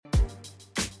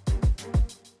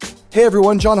Hey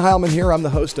everyone, John Heilman here. I'm the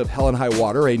host of Hell and High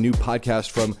Water, a new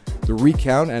podcast from The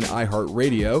Recount and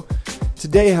iHeartRadio.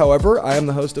 Today, however, I am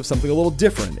the host of something a little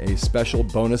different, a special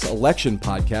bonus election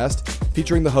podcast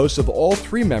featuring the hosts of all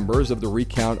three members of the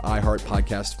Recount iHeart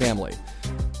podcast family.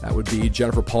 That would be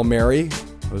Jennifer Palmieri,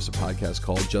 hosts a podcast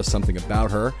called Just Something About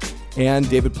Her, and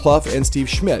David Plouffe and Steve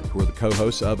Schmidt, who are the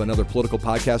co-hosts of another political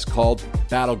podcast called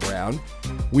Battleground.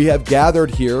 We have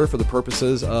gathered here for the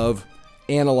purposes of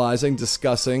analyzing,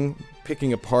 discussing,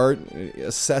 picking apart,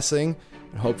 assessing,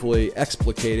 and hopefully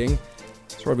explicating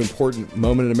sort of important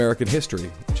moment in American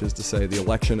history, which is to say the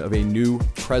election of a new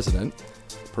president.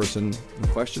 The person in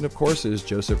question, of course, is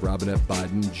Joseph Robinette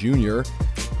Biden Jr.,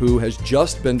 who has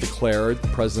just been declared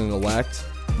president-elect.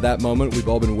 That moment we've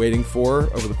all been waiting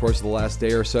for over the course of the last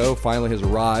day or so finally has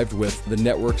arrived, with the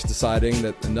networks deciding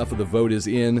that enough of the vote is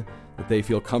in, that they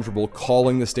feel comfortable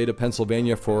calling the state of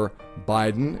Pennsylvania for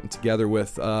Biden. And together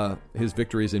with his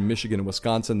victories in Michigan and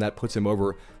Wisconsin, that puts him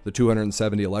over the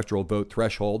 270 electoral vote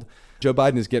threshold. Joe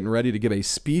Biden is getting ready to give a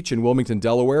speech in Wilmington,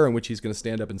 Delaware, in which he's going to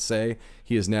stand up and say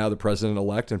he is now the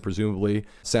president-elect and presumably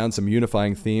sound some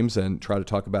unifying themes and try to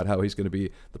talk about how he's going to be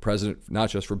the president,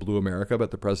 not just for Blue America, but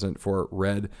the president for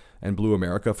Red and Blue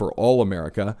America, for all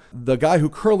America. The guy who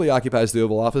currently occupies the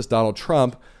Oval Office, Donald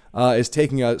Trump, is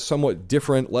taking a somewhat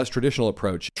different, less traditional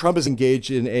approach. Trump is engaged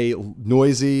in a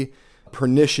noisy,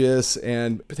 pernicious,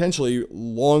 and potentially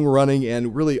long-running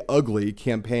and really ugly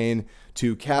campaign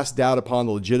to cast doubt upon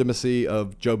the legitimacy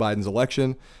of Joe Biden's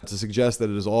election, to suggest that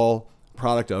it is all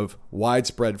product of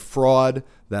widespread fraud,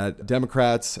 that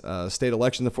Democrats, state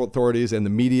election authorities, and the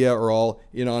media are all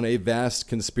in on a vast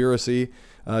conspiracy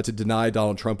to deny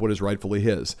Donald Trump what is rightfully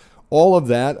his. All of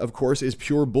that, of course, is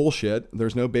pure bullshit.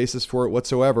 There's no basis for it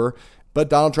whatsoever. But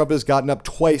Donald Trump has gotten up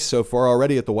twice so far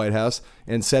already at the White House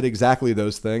and said exactly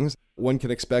those things. One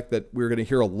can expect that we're going to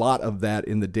hear a lot of that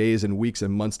in the days and weeks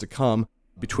and months to come,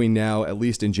 between now, at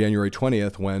least in January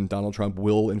 20th, when Donald Trump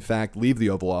will, in fact, leave the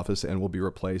Oval Office and will be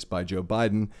replaced by Joe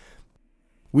Biden.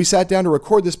 We sat down to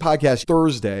record this podcast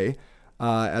Thursday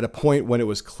at a point when it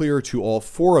was clear to all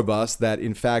four of us that,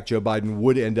 in fact, Joe Biden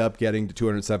would end up getting to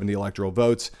 270 electoral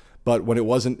votes. But when it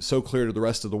wasn't so clear to the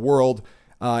rest of the world,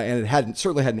 and it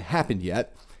certainly hadn't happened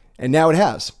yet, and now it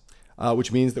has,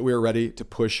 which means that we are ready to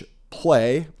push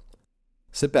play.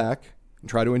 Sit back and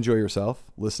try to enjoy yourself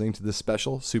listening to this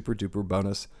special super duper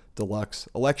bonus deluxe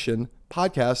election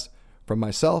podcast from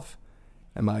myself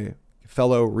and my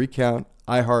fellow Recount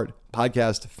iHeart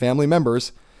podcast family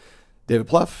members, David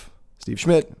Plouffe, Steve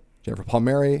Schmidt, Jennifer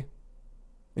Palmieri.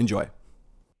 Enjoy.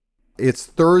 It's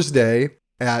Thursday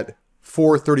at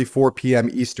 4:34 p.m.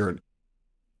 Eastern.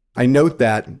 I note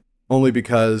that only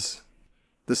because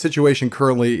the situation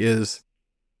currently is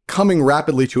coming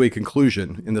rapidly to a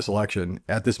conclusion in this election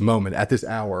at this moment, at this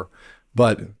hour,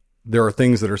 but there are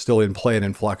things that are still in play and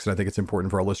in flux, and I think it's important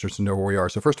for our listeners to know where we are.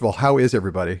 So first of all, how is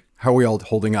everybody? How are we all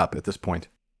holding up at this point?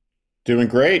 Doing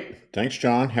great. Thanks,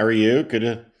 John. How are you? Good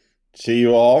to see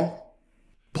you all.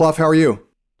 Plouffe, how are you?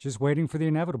 Just waiting for the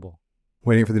inevitable.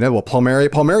 Waiting for the inevitable.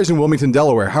 Palmieri's in Wilmington,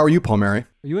 Delaware. How are you, Palmieri? Are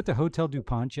you at the Hotel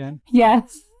DuPont, Jen?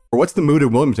 Yes. What's the mood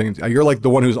in Wilmington? You're like the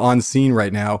one who's on scene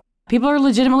right now. People are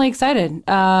legitimately excited.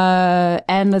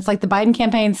 And it's like the Biden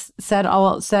campaign said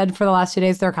for the last 2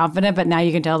 days they're confident, but now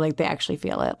you can tell like they actually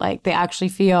feel it. Like they actually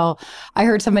feel, I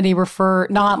heard somebody refer,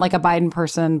 not like a Biden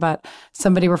person, but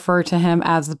somebody refer to him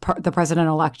as the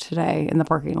president-elect today in the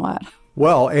parking lot.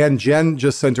 Well, and Jen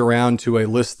just sent around to a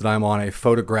list that I'm on a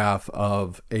photograph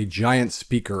of a giant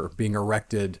speaker being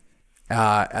erected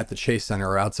at the Chase Center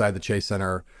or outside the Chase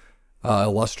Center,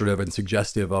 illustrative and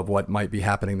suggestive of what might be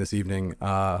happening this evening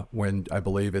when I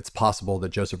believe it's possible that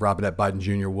Joseph Robinette Biden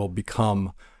Jr. will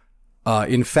become,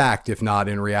 in fact, if not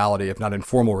in reality, if not in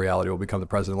formal reality, will become the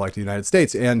president-elect of the United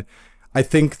States. And I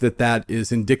think that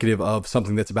is indicative of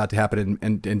something that's about to happen.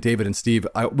 And David and Steve,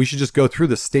 we should just go through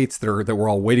the states that we're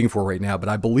all waiting for right now. But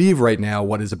I believe right now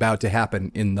what is about to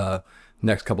happen in the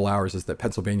next couple hours is that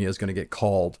Pennsylvania is going to get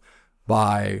called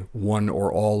by one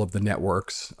or all of the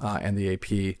networks and the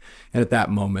AP. And at that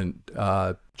moment,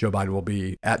 Joe Biden will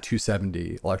be at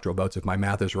 270 electoral votes, if my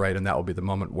math is right. And that will be the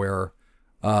moment where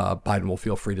Biden will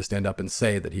feel free to stand up and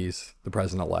say that he's the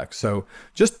president-elect. So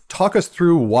just talk us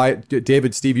through why,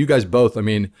 David, Steve, you guys both, I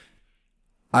mean,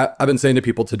 I've been saying to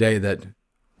people today that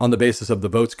on the basis of the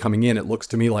votes coming in, it looks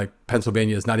to me like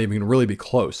Pennsylvania is not even going to really be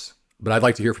close. But I'd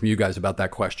like to hear from you guys about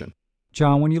that question.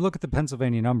 John, when you look at the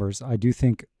Pennsylvania numbers, I do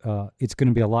think it's going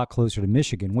to be a lot closer to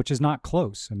Michigan, which is not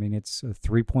close. I mean, it's a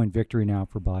 3-point victory now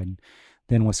for Biden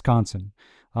than Wisconsin.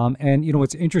 And, you know,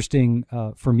 what's interesting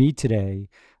for me today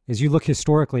is you look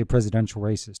historically at presidential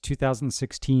races.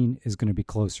 2016 is going to be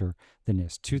closer than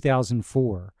this.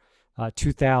 2004,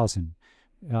 2000,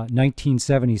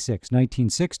 1976,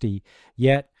 1960.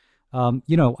 Yet,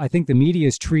 I think the media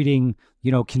is treating,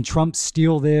 can Trump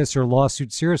steal this or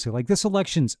lawsuit seriously? Like, this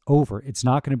election's over. It's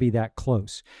not going to be that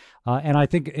close. And I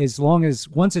think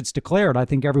once it's declared, I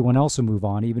think everyone else will move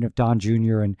on, even if Don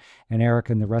Jr. and Eric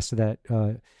and the rest of that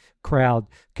crowd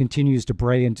continues to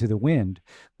bray into the wind.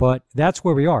 But that's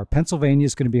where we are. Pennsylvania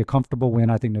is going to be a comfortable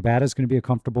win. I think Nevada is going to be a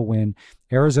comfortable win.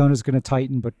 Arizona is going to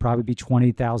tighten, but probably be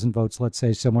 20,000 votes, let's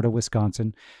say, similar to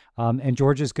Wisconsin. And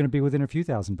Georgia is going to be within a few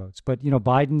thousand votes. But,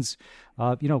 Biden's,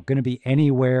 going to be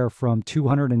anywhere from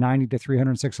 290 to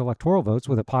 306 electoral votes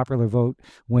with a popular vote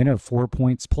win of 4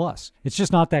 points plus. It's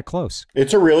just not that close.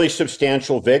 It's a really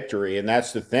substantial victory. And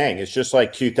that's the thing. It's just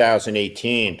like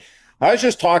 2018. I was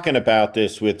just talking about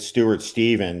this with Stuart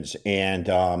Stevens, and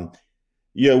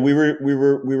we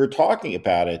were talking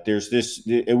about it. There's this,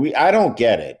 I don't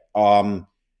get it.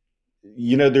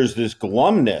 There's this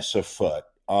glumness afoot.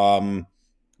 About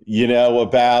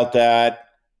that.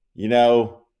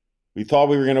 We thought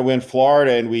we were going to win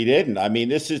Florida, and we didn't. I mean,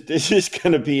 this is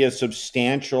going to be a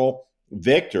substantial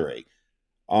victory,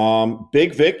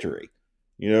 big victory.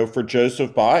 For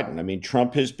Joseph Biden. I mean,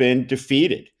 Trump has been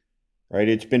defeated. Right,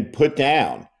 it's been put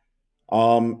down.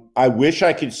 I wish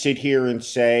I could sit here and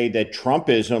say that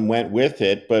Trumpism went with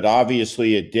it, but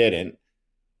obviously it didn't.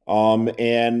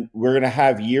 And we're going to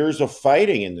have years of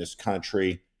fighting in this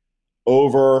country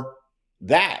over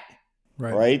that,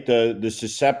 right? The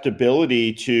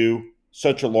susceptibility to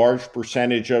such a large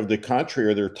percentage of the country,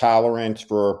 or their tolerance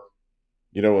for,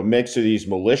 a mix of these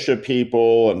militia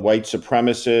people and white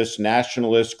supremacists,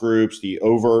 nationalist groups, the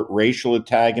overt racial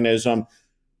antagonism.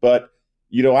 But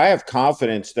I have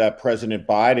confidence that President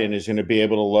Biden is going to be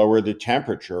able to lower the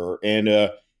temperature and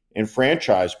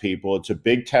enfranchise people. It's a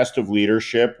big test of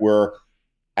leadership. We're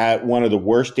at one of the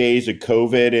worst days of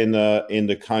COVID in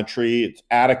the country. It's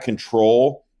out of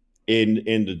control in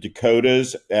the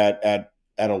Dakotas at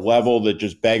a level that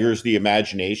just beggars the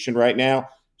imagination right now.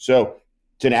 So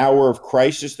it's an hour of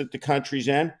crisis that the country's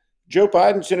in. Joe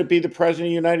Biden's going to be the president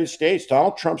of the United States.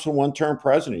 Donald Trump's a one-term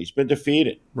president. He's been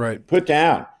defeated, put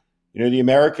down. The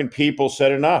American people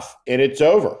said enough, and it's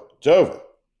over. It's over.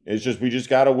 It's just, we just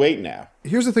got to wait now.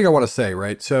 Here's the thing I want to say,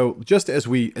 right? So just as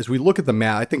we look at the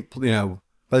map, I think, by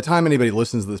the time anybody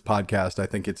listens to this podcast, I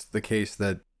think it's the case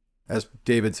that, as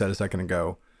David said a second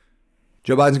ago,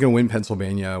 Joe Biden's going to win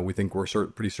Pennsylvania. We think we're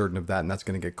pretty certain of that, and that's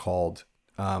going to get called.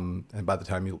 And by the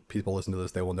time people listen to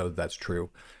this, they will know that that's true.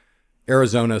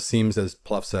 Arizona seems, as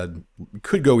Pluff said,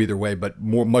 could go either way, but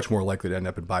much more likely to end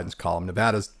up in Biden's column.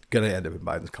 Nevada's going to end up in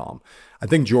Biden's column. I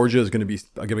think Georgia is going to be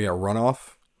a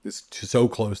runoff. It's so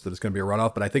close that it's going to be a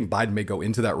runoff, but I think Biden may go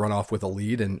into that runoff with a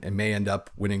lead and may end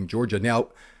up winning Georgia. Now,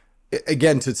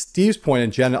 again, to Steve's point,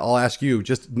 and Jen, I'll ask you,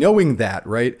 just knowing that,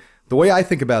 right? The way I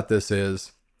think about this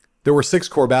is there were 6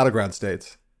 core battleground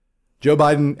states. Joe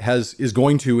Biden is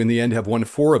going to, in the end, have won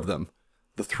 4 of them.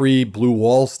 The 3 blue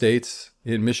wall states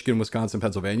in Michigan, Wisconsin,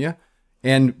 Pennsylvania,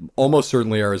 and almost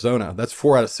certainly Arizona. That's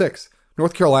 4 out of 6.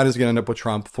 North Carolina is going to end up with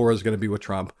Trump. Florida is going to be with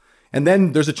Trump. And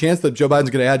then there's a chance that Joe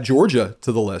Biden's going to add Georgia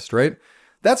to the list, right?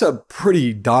 That's a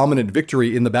pretty dominant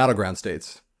victory in the battleground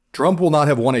states. Trump will not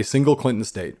have won a single Clinton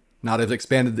state, not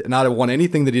have won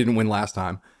anything that he didn't win last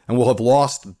time, and will have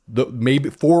lost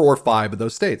maybe 4 or 5 of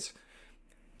those states.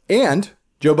 And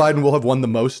Joe Biden will have won the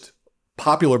most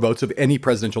popular votes of any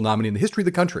presidential nominee in the history of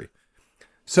the country.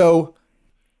 So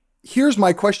here's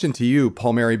my question to you,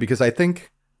 Palmieri, because I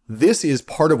think this is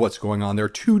part of what's going on. There are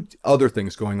 2 other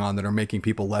things going on that are making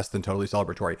people less than totally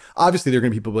celebratory. Obviously, there are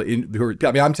going to be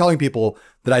people I'm telling people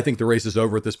that I think the race is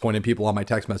over at this point, and people on my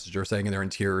text message are saying, and they're in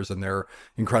tears and they're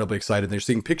incredibly excited. They're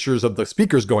seeing pictures of the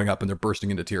speakers going up and they're bursting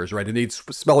into tears, right? And they eat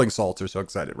smelling salts. They're so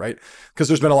excited, right? Because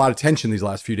there's been a lot of tension these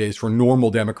last few days for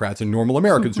normal Democrats and normal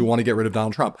Americans who want to get rid of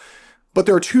Donald Trump. But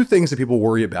there are 2 things that people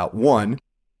worry about. One,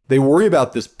 they worry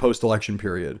about this post-election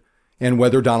period and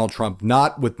whether Donald Trump,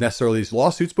 not with necessarily these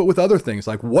lawsuits, but with other things,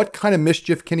 like what kind of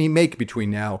mischief can he make between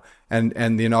now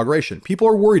and the inauguration? People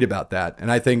are worried about that,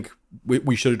 and I think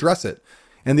we should address it.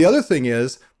 And the other thing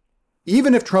is,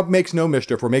 even if Trump makes no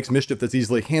mischief or makes mischief that's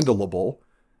easily handleable,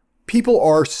 people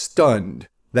are stunned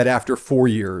that after 4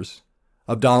 years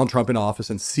of Donald Trump in office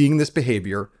and seeing this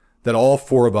behavior that all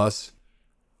 4 of us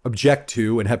object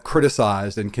to and have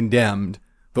criticized and condemned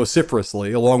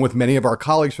vociferously, along with many of our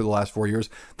colleagues for the last 4 years,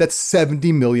 that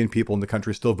 70 million people in the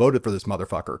country still voted for this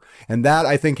motherfucker. And that,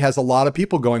 I think, has a lot of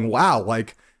people going, wow,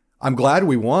 like, I'm glad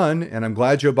we won, and I'm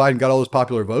glad Joe Biden got all those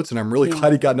popular votes, and I'm really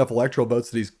glad he got enough electoral votes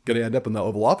that he's going to end up in the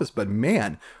Oval Office. But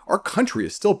man, our country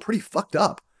is still pretty fucked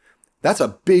up. That's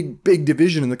a big, big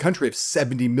division in the country if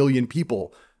 70 million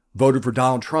people voted for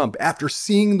Donald Trump after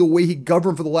seeing the way he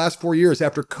governed for the last 4 years,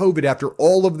 after COVID, after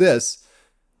all of this.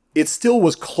 It still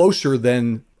was closer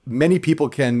than many people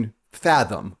can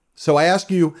fathom. So I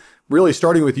ask you, really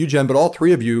starting with you, Jen, but all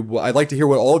three of you, I'd like to hear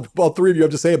what all three of you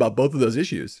have to say about both of those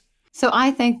issues. So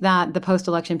I think that the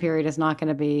post-election period is not going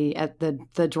to be at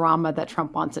the drama that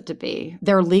Trump wants it to be.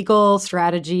 Their legal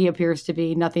strategy appears to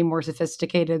be nothing more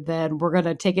sophisticated than we're going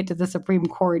to take it to the Supreme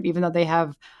Court, even though they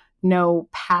have no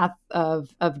path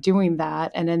of doing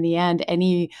that. And in the end,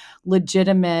 any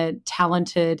legitimate,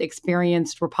 talented,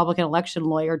 experienced Republican election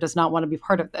lawyer does not want to be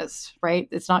part of this, right?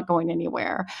 It's not going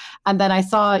anywhere. And then I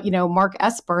saw, Mark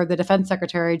Esper, the defense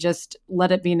secretary, just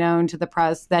let it be known to the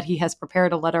press that he has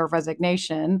prepared a letter of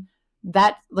resignation.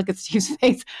 That, look at Steve's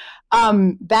face.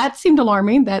 That seemed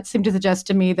alarming. That seemed to suggest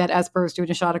to me that Esper is doing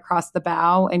a shot across the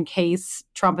bow in case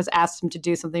Trump has asked him to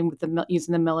do something with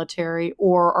using the military,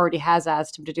 or already has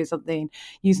asked him to do something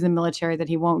using the military that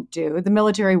he won't do. The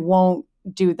military won't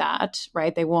do that,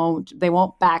 right? They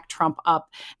won't back Trump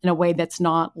up in a way that's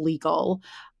not legal.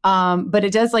 But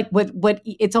it does, like, what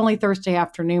it's only Thursday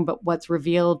afternoon, but what's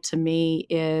revealed to me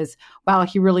is, wow,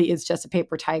 he really is just a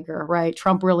paper tiger, right?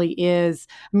 Trump really is.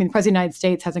 I mean, the president of the United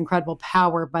States has incredible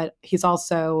power, but he's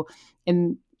also,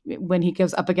 when he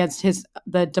goes up against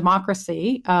the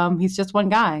democracy, he's just one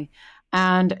guy.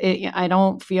 And I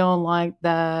don't feel like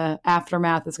the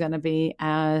aftermath is going to be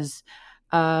as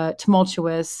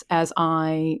tumultuous as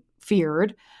I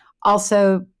feared.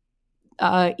 Also,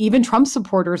 even Trump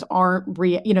supporters aren't,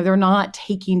 they're not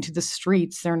taking to the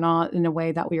streets. They're not in a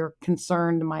way that we are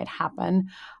concerned might happen.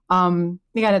 Again,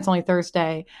 it's only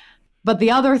Thursday. But the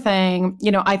other thing,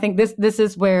 I think this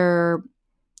is where,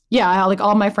 like,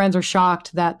 all my friends are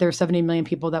shocked that there's 70 million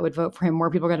people that would vote for him.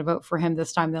 More people are going to vote for him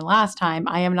this time than last time.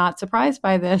 I am not surprised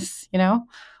by this.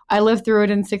 I lived through it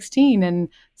in 2016 and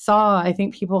I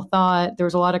think people thought there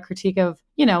was a lot of critique of,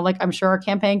 like, I'm sure our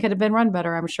campaign could have been run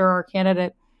better. I'm sure our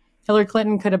candidate Hillary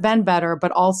Clinton could have been better,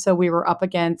 but also we were up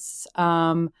against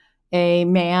a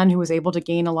man who was able to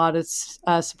gain a lot of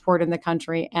support in the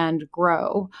country and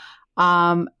grow.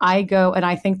 I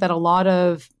think that a lot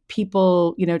of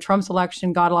people, Trump's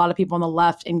election got a lot of people on the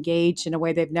left engaged in a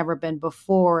way they've never been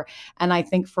before. And I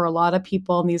think for a lot of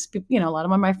people, and these people, a lot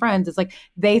of my friends, it's like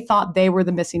they thought they were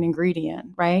the missing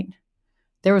ingredient, right?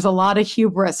 There was a lot of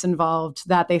hubris involved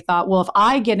that they thought, well, if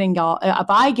I get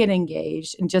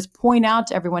engaged and just point out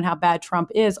to everyone how bad Trump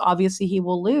is, obviously he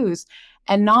will lose,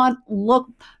 and not look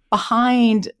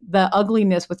behind the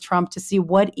ugliness with Trump to see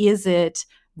what is it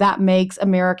that makes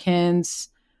Americans,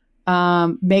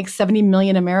 makes 70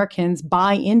 million Americans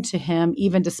buy into him,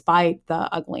 even despite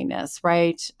the ugliness,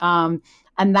 right? And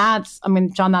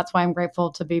John, that's why I'm grateful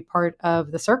to be part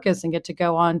of the circus and get to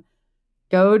go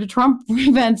to Trump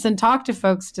events and talk to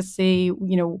folks to see,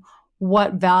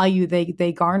 what value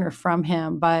they garner from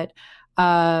him. But,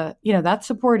 that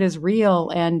support is real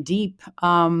and deep.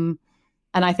 And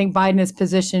I think Biden is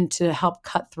positioned to help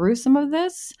cut through some of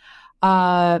this.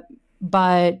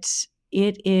 But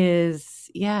it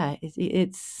is,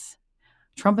 it's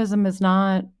Trumpism is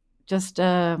not just,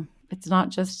 it's not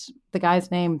just the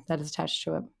guy's name that is attached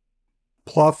to it.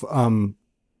 Pluff,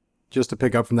 just to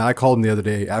pick up from that, I called him the other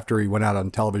day after he went out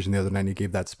on television the other night and he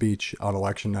gave that speech on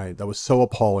election night. That was so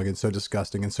appalling and so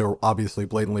disgusting and so obviously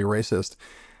blatantly racist.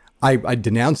 I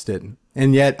denounced it.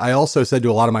 And yet I also said to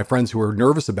a lot of my friends who were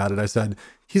nervous about it, I said,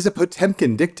 he's a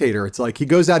Potemkin dictator. It's like he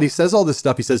goes out, he says all this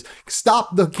stuff. He says,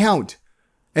 stop the count.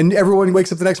 And everyone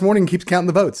wakes up the next morning and keeps counting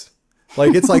the votes.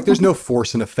 Like, it's like there's no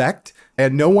force and effect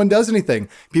and no one does anything.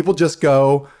 People just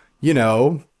go,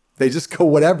 they just go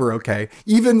whatever, okay.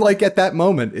 Even like at that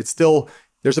moment, it's still,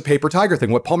 there's a paper tiger thing,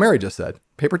 what Paul Mary just said,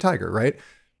 paper tiger, right?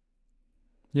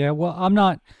 Yeah, well, I'm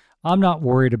not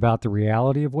worried about the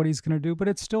reality of what he's going to do, but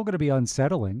it's still going to be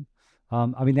unsettling.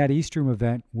 That East Room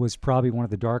event was probably one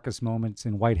of the darkest moments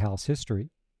in White House history.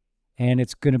 And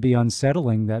it's going to be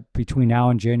unsettling that between now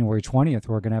and January 20th,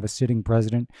 we're going to have a sitting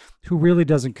president who really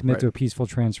doesn't commit to a peaceful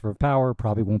transfer of power,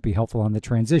 probably won't be helpful on the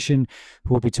transition,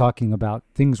 who will be talking about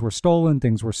things were stolen.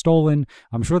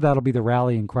 I'm sure that'll be the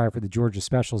rallying cry for the Georgia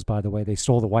specials, by the way. They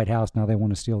stole the White House. Now they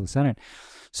want to steal the Senate.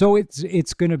 So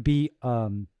it's going to be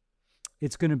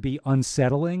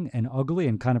unsettling and ugly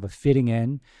and kind of a fitting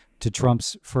end to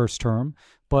Trump's first term.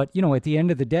 But, at the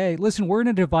end of the day, listen, we're in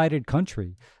a divided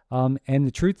country. And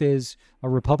the truth is, a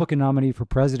Republican nominee for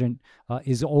president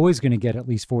is always going to get at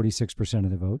least 46% of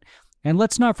the vote. And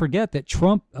let's not forget that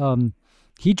Trump,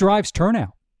 he drives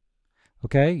turnout.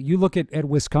 Okay, you look at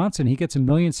Wisconsin, he gets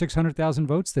 1,600,000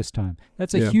 votes this time.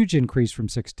 That's a huge increase from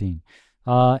 16.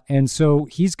 And so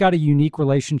he's got a unique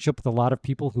relationship with a lot of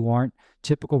people who aren't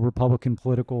typical Republican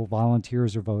political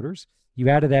volunteers or voters. You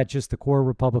add to that just the core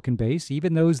Republican base,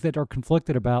 even those that are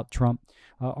conflicted about Trump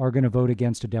are going to vote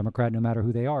against a Democrat no matter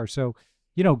who they are. So,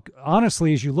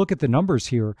 honestly, as you look at the numbers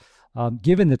here,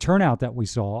 given the turnout that we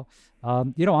saw,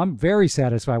 I'm very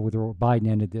satisfied with where Biden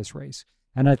ended this race.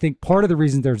 And I think part of the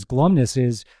reason there's glumness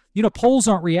is, polls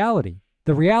aren't reality.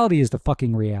 The reality is the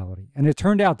fucking reality. And it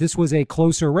turned out this was a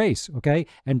closer race, okay?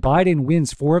 And Biden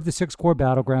wins 4 of the 6 core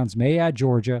battlegrounds, may add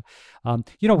Georgia.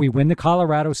 We win the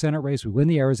Colorado Senate race. We win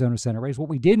the Arizona Senate race. What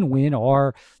we didn't win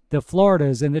are the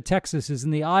Floridas and the Texases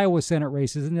and the Iowa Senate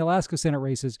races and the Alaska Senate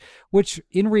races, which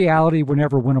in reality were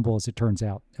never winnable, as it turns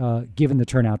out, given the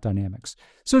turnout dynamics.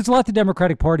 So it's a lot the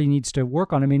Democratic Party needs to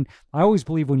work on. I mean, I always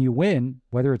believe when you win,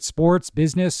 whether it's sports,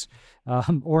 business,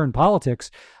 or in politics,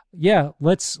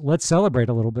 let's celebrate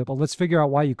a little bit, but let's figure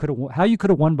out how you could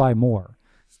have won by more.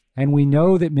 And we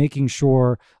know that making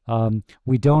sure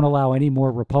we don't allow any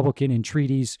more Republican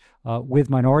entreaties with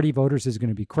minority voters is going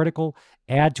to be critical.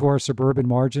 Add to our suburban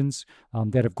margins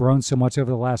that have grown so much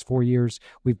over the last 4 years.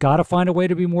 We've got to find a way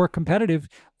to be more competitive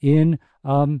in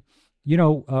rural and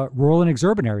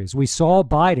exurban areas. We saw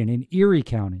Biden in Erie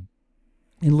County,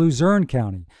 in Luzerne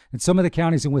County, and some of the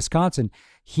counties in Wisconsin.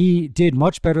 He did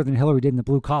much better than Hillary did in the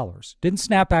blue collars. Didn't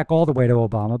snap back all the way to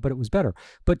Obama, but it was better.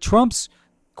 But Trump's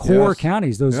core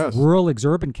counties, those rural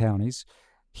exurban counties,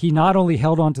 he not only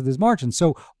held on to this margin.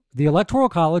 So the Electoral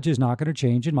College is not going to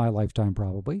change in my lifetime,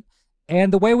 probably.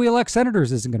 And the way we elect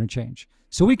senators isn't going to change.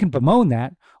 So we can bemoan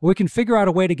that, or we can figure out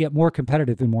a way to get more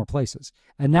competitive in more places.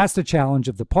 And that's the challenge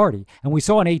of the party. And we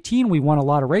saw in 2018, we won a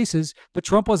lot of races, but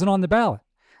Trump wasn't on the ballot.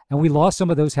 And we lost some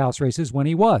of those House races when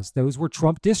he was. Those were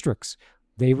Trump districts.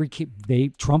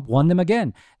 Trump won them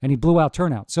again, and he blew out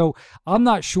turnout. So I'm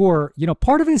not sure,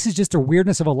 part of this is just a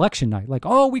weirdness of election night. Like,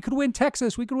 we could win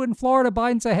Texas, we could win Florida,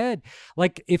 Biden's ahead.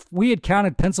 Like if we had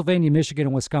counted Pennsylvania, Michigan,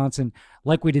 and Wisconsin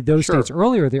like we did those states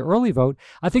earlier, the early vote,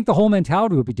 I think the whole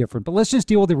mentality would be different. But let's just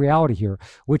deal with the reality here,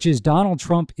 which is Donald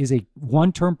Trump is a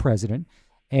one-term president.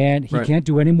 And he can't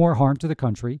do any more harm to the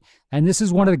country. And this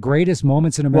is one of the greatest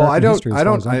moments in American history.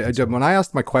 When I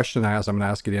asked my question, I'm going to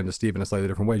ask it again to Steve in a slightly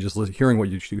different way, just hearing what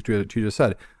you just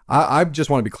said. I just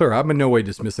want to be clear. I'm in no way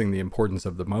dismissing the importance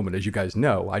of the moment. As you guys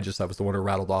know, I was the one who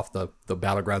rattled off the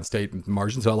battleground state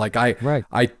margin. So Joe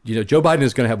Biden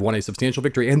is going to have won a substantial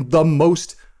victory and the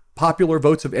most popular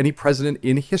votes of any president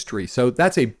in history. So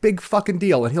that's a big fucking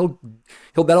deal. And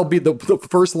that'll be the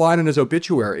first line in his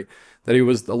obituary, that he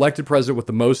was elected president with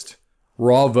the most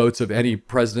raw votes of any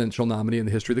presidential nominee in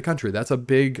the history of the country. That's a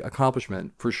big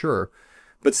accomplishment for sure.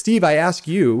 But Steve, I ask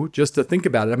you just to think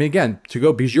about it. I mean, again,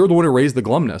 because you're the one who raised the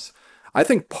glumness. I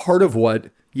think part of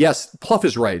yes, Pluff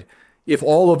is right. If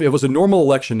it was a normal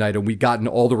election night and we gotten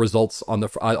all the results on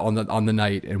the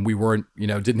night, and we weren't,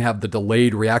 didn't have the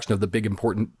delayed reaction of the big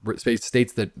important states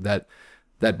that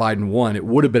Biden won, it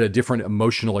would have been a different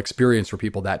emotional experience for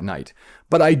people that night.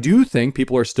 But I do think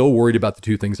people are still worried about the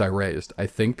two things I raised. I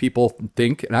think people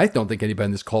think, and I don't think anybody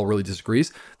in this call really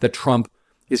disagrees, that Trump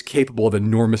is capable of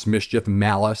enormous mischief,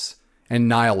 malice, and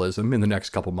nihilism in the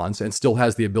next couple months, and still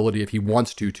has the ability, if he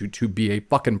wants to be a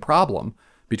fucking problem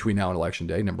between now and election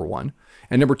day, number one.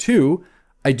 And number two,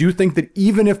 I do think that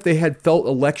even if they had felt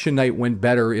election night went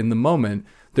better in the moment,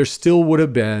 there still would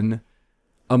have been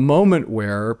a moment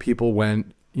where people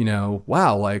went,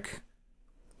 wow, like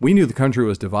we knew the country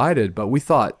was divided, but we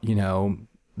thought,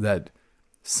 that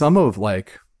there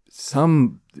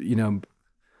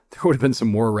would have been some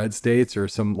more red states or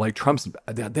some like Trump's,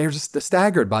 they're just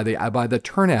staggered by the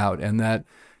turnout, and that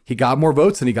he got more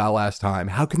votes than he got last time.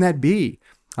 How can that be?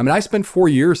 I mean, I spent 4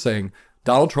 years saying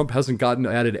Donald Trump hasn't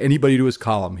added anybody to his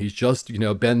column. He's just,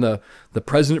 been the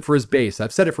president for his base.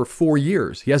 I've said it for 4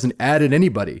 years. He hasn't added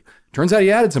anybody. Turns out he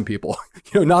added some people,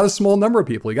 not a small number of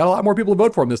people. He got a lot more people to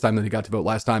vote for him this time than he got to vote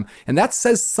last time. And that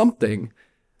says something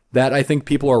that I think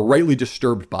people are rightly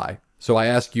disturbed by. So I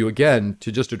ask you again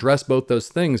to just address both those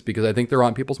things, because I think they're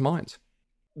on people's minds.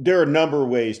 There are a number of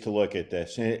ways to look at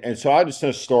this. And so I'm just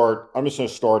going to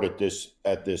start at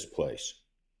this place.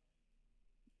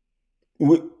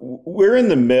 We're in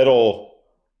the middle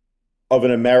of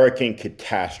an American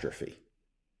catastrophe,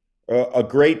 a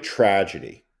great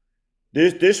tragedy.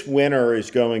 This winter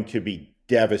is going to be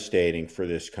devastating for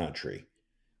this country.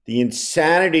 The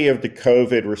insanity of the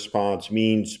COVID response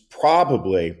means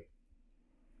probably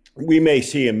we may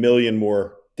see 1 million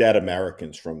more dead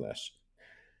Americans from this.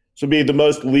 So it'll be the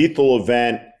most lethal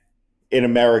event in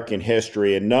American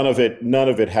history, and none of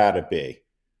it had to be.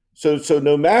 So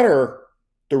no matter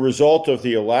the result of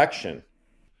the election,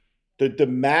 the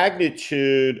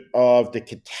magnitude of the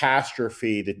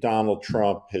catastrophe that Donald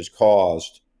Trump has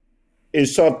caused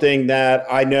is something that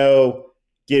I know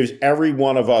gives every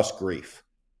one of us grief.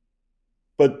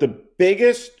 But the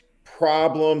biggest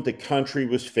problem the country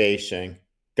was facing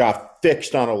got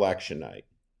fixed on election night.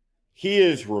 He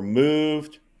is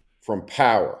removed from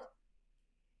power.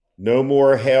 No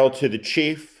more hail to the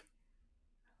chief.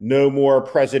 No more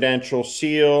presidential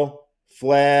seal,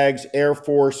 flags, Air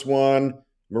Force One,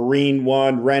 Marine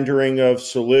One, rendering of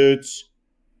salutes.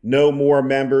 No more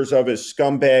members of his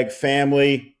scumbag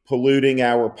family polluting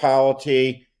our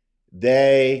polity.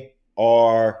 They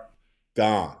are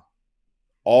gone.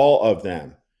 All of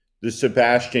them. The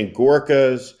Sebastian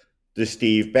Gorkas, the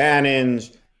Steve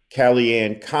Bannons,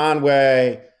 Kellyanne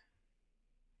Conway,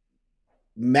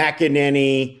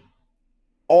 McEnany,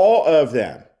 all of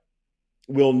them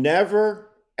will never,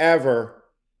 ever,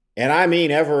 and I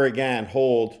mean ever again,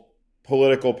 hold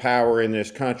political power in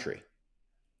this country,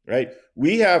 right?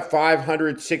 We have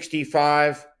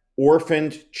 565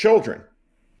 orphaned children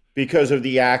because of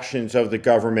the actions of the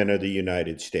government of the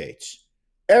United States.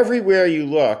 Everywhere you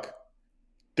look,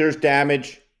 there's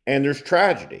damage and there's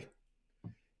tragedy.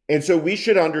 And so we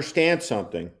should understand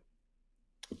something.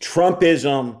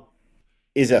 Trumpism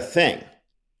is a thing.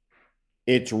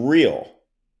 It's real.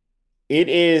 It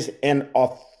is an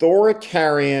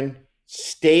authoritarian,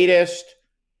 statist,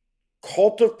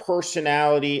 cult of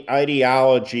personality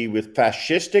ideology with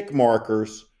fascistic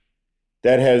markers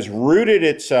that has rooted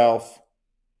itself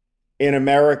in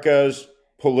America's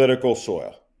political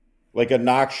soil, like a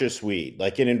noxious weed,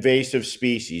 like an invasive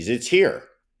species. It's here.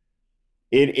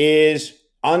 It is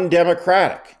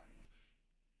undemocratic.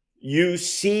 You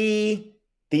see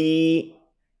the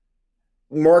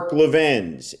Mark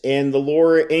Levins and the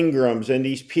Laura Ingrams and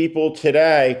these people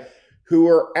today who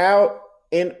are out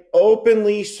and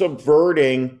openly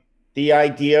subverting the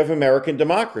idea of American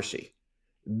democracy.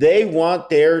 They want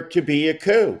there to be a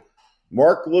coup.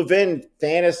 Mark Levin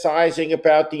fantasizing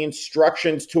about the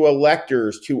instructions to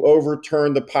electors to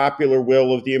overturn the popular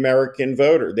will of the American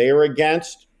voter. They are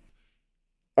against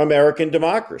American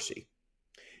democracy.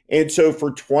 And so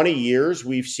for 20 years,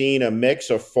 we've seen a mix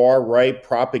of far-right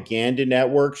propaganda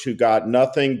networks who got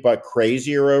nothing but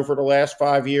crazier over the last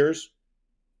 5 years,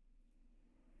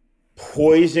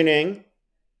 poisoning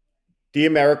the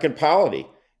American polity.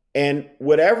 And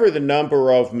whatever the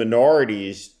number of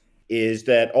minorities is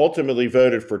that ultimately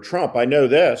voted for Trump, I know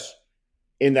this,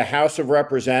 in the House of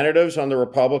Representatives on the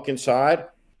Republican side,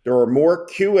 there are more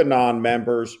QAnon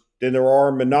members than there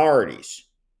are minorities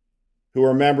who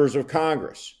are members of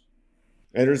Congress.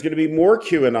 And there's going to be more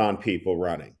QAnon people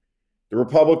running. The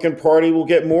Republican Party will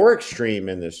get more extreme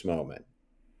in this moment.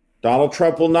 Donald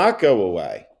Trump will not go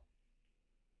away.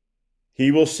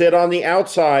 He will sit on the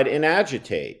outside and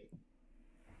agitate.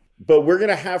 But we're going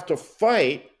to have to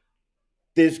fight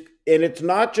this, and it's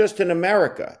not just in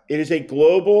America. It is a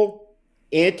global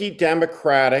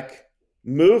anti-democratic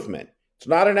movement. It's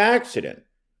not an accident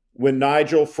when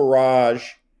Nigel Farage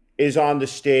is on the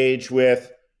stage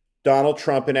with Donald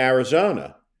Trump in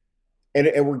Arizona. And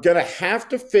we're going to have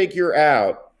to figure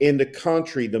out in the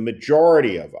country, the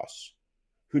majority of us,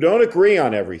 who don't agree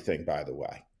on everything, by the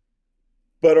way,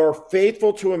 but are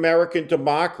faithful to American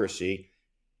democracy,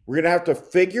 we're going to have to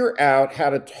figure out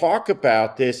how to talk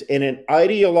about this in an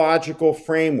ideological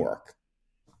framework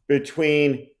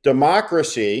between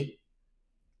democracy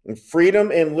and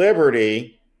freedom and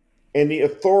liberty and the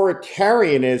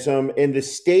authoritarianism and the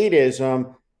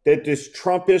statism that this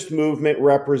Trumpist movement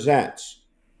represents.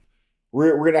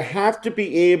 We're going to have to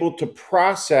be able to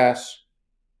process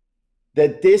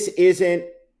that this isn't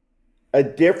a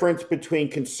difference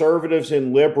between conservatives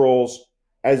and liberals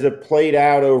as it played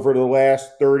out over the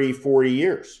last 30, 40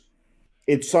 years.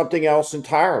 It's something else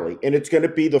entirely. And it's going to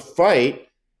be the fight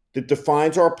that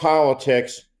defines our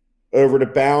politics over the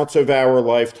balance of our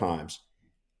lifetimes.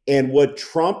 And what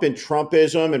Trump and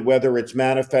Trumpism, and whether it's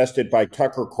manifested by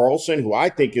Tucker Carlson, who I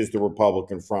think is the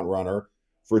Republican frontrunner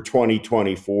for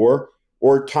 2024,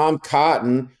 or Tom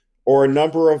Cotton, or a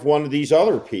number of one of these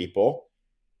other people,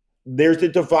 there's a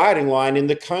dividing line in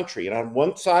the country. And on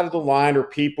one side of the line are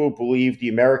people who believe the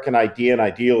American idea and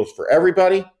ideal is for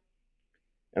everybody.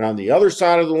 And on the other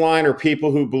side of the line are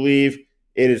people who believe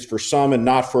it is for some and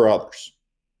not for others.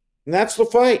 And that's the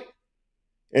fight.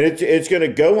 And it's going to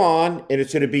go on, and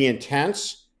it's going to be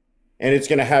intense, and it's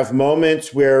going to have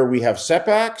moments where we have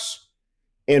setbacks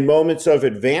and moments of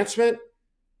advancement.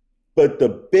 But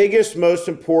the biggest, most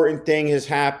important thing has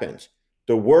happened.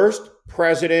 The worst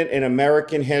president in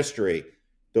American history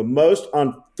The most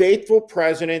unfaithful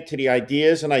president to the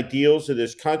ideas and ideals of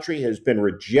this country has been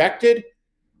rejected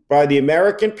by the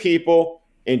American people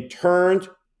and turned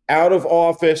out of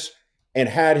office and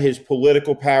had his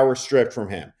political power stripped from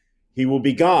him. He will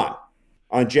be gone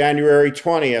on January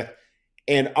 20th.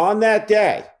 And on that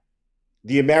day,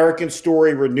 the American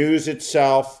story renews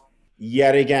itself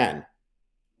yet again.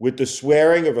 With the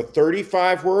swearing of a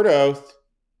 35-word oath,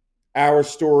 our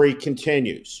story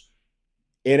continues.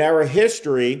 In our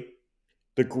history,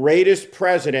 the greatest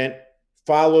president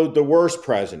followed the worst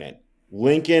president,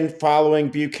 Lincoln following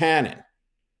Buchanan.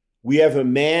 We have a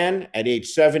man at age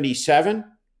 77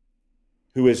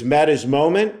 who has met his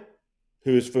moment,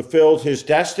 who has fulfilled his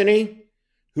destiny,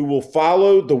 who will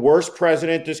follow the worst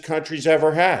president this country's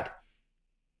ever had.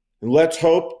 And let's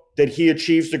hope that he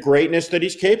achieves the greatness that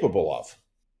he's capable of.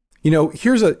 You know,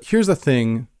 here's a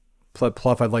thing,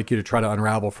 Pluff, I'd like you to try to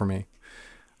unravel for me.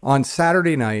 On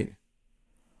Saturday night,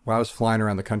 while I was flying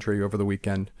around the country over the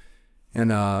weekend,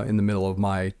 and in the middle of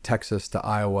my Texas to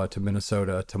Iowa to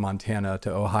Minnesota to Montana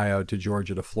to Ohio to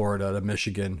Georgia to Florida to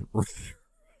Michigan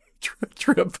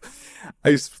trip,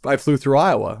 I flew through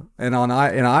Iowa. And in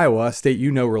Iowa, a state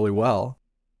you know really well,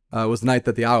 it was the night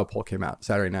that the Iowa poll came out,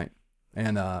 Saturday night.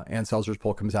 And Ann Selzer's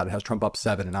poll comes out. It has Trump up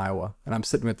 7 in Iowa. And I'm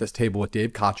sitting at this table with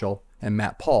Dave Kochel and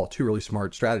Matt Paul, two really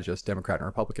smart strategists, Democrat and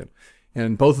Republican.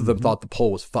 And both of them thought the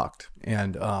poll was fucked.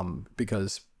 And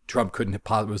because Trump couldn't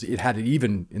have it had it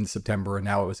even in September, and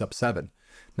now it was up 7.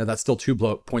 Now that's still 2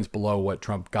 points below what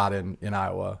Trump got in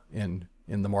Iowa in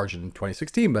the margin in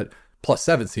 2016, but plus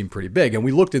 7 seemed pretty big. And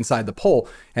we looked inside the poll,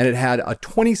 and it had a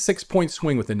 26-point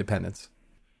swing with independents.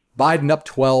 Biden up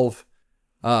 12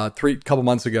 couple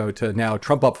months ago to now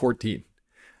Trump up 14.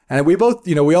 And we both,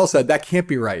 we all said that can't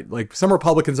be right. Like, some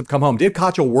Republicans have come home. Dave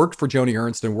Kochel worked for Joni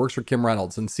Ernst and works for Kim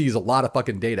Reynolds and sees a lot of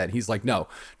fucking data. And he's like, no,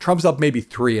 Trump's up maybe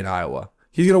 3 in Iowa.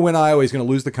 He's going to win Iowa. He's going to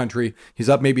lose the country. He's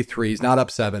up maybe 3. He's not up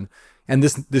 7. And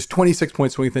this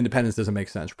 26-point swing with independents doesn't make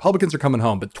sense. Republicans are coming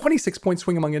home, but 26-point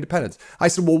swing among independents. I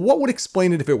said, well, what would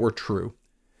explain it if it were true?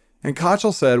 And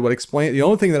Kochel said, the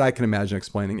only thing that I can imagine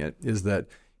explaining it is that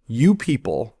you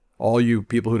people, all you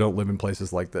people who don't live in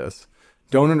places like this,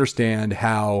 don't understand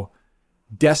how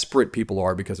desperate people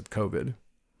are because of COVID.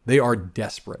 They are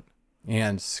desperate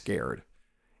and scared.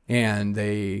 And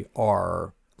they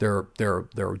are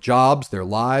their jobs, their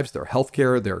lives, their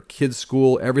healthcare, their kids'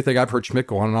 school, everything. I've heard Schmidt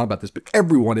go on and on about this, but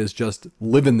everyone is just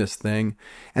living this thing.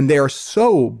 And they are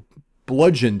so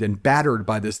bludgeoned and battered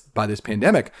by this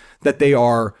pandemic that they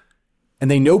are, and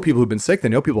they know people who've been sick, they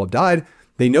know people have died,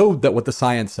 they know that what the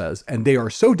science says, and they are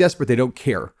so desperate they don't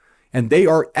care. And they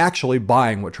are actually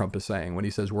buying what Trump is saying when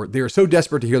he says they are so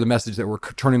desperate to hear the message that we're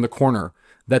turning the corner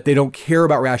that they don't care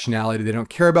about rationality. They don't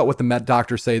care about what the Met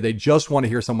doctors say. They just want to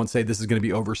hear someone say this is going to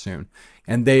be over soon.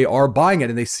 And they are buying it.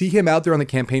 And they see him out there on the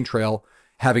campaign trail,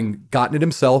 having gotten it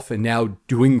himself and now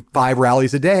doing 5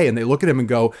 rallies a day. And they look at him and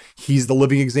go, he's the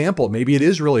living example. Maybe it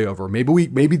is really over.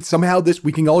 Maybe somehow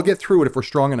we can all get through it if we're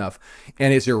strong enough.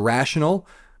 And it's irrational.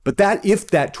 But if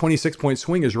that 26-point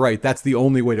swing is right, that's the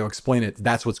only way to explain it.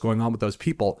 That's what's going on with those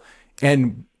people.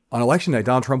 And on election night,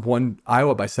 Donald Trump won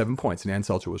Iowa by 7 points, and Ann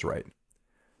Selzer was right.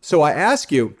 So I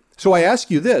ask you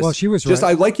this. Well, she was just,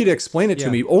 right. I'd like you to explain it to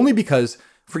me, only because,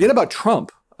 forget about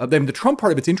Trump. The Trump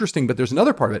part of it's interesting, but there's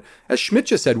another part of it. As Schmidt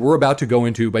just said, we're about to go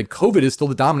into, COVID is still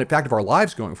the dominant fact of our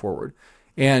lives going forward.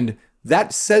 And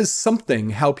that says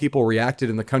something, how people reacted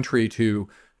in the country to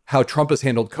how Trump has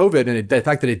handled COVID, and the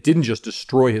fact that it didn't just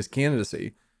destroy his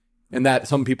candidacy, and that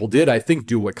some people did, I think,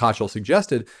 do what Kochel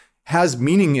suggested, has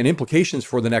meaning and implications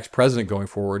for the next president going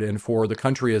forward and for the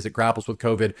country as it grapples with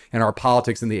COVID and our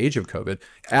politics in the age of COVID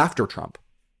after Trump.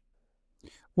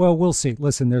 Well, we'll see.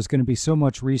 Listen, there's going to be so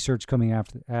much research coming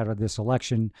out of this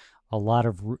election. A lot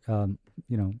of,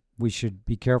 we should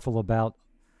be careful about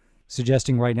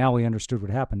suggesting right now we understood what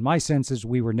happened. My sense is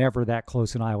we were never that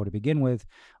close in Iowa to begin with.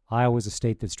 Iowa is a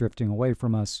state that's drifting away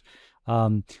from us.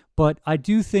 But I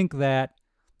do think that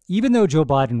even though Joe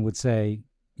Biden would say,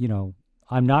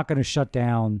 I'm not going to shut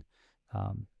down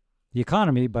the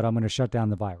economy, but I'm going to shut down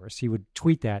the virus. He would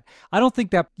tweet that. I don't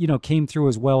think that, came through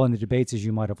as well in the debates as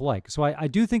you might have liked. So I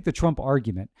do think the Trump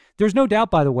argument, there's no doubt,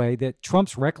 by the way, that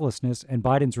Trump's recklessness and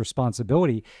Biden's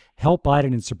responsibility helped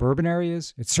Biden in suburban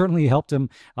areas. It certainly helped him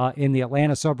in the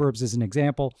Atlanta suburbs as an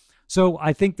example. So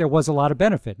I think there was a lot of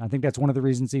benefit. And I think that's one of the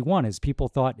reasons he won, is people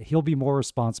thought he'll be more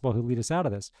responsible, he'll lead us out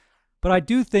of this. But I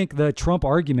do think the Trump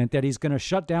argument that he's going to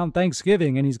shut down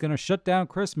Thanksgiving and he's going to shut down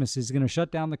Christmas, he's going to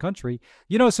shut down the country,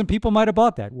 some people might have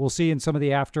bought that. We'll see in some of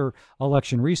the after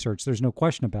election research. There's no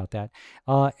question about that.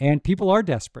 And people are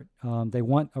desperate. They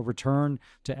want a return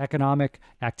to economic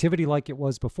activity like it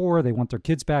was before. They want their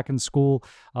kids back in school.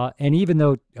 And even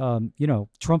though,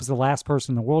 Trump's the last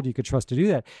person in the world you could trust to do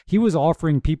that, he was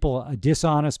offering people a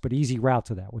dishonest but easy route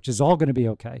to that, which is all going to be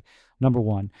okay, number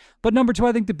one. But number two,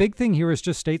 I think the big thing here is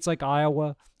just states like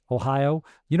Iowa, Ohio,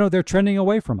 they're trending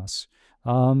away from us.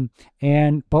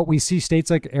 But we see states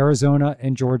like Arizona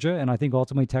and Georgia, and I think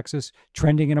ultimately Texas,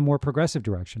 trending in a more progressive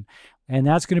direction. And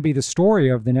that's going to be the story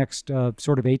of the next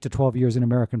sort of 8 to 12 years in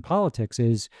American politics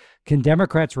is, can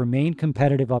Democrats remain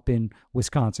competitive up in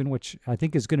Wisconsin, which I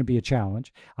think is going to be a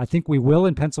challenge. I think we will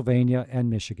in Pennsylvania and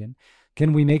Michigan.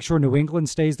 Can we make sure New England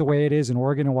stays the way it is, and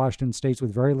Oregon and Washington states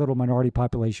with very little minority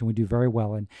population we do very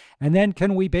well in? And then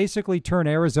can we basically turn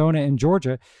Arizona and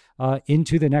Georgia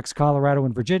into the next Colorado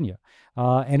and Virginia?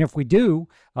 And if we do,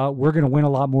 we're going to win a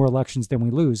lot more elections than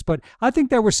we lose. But I think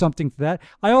there was something to that.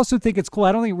 I also think it's cool.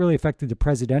 I don't think it really affected the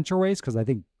presidential race because I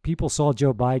think people saw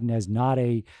Joe Biden as not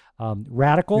a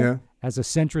radical, as a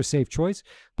centrist safe choice.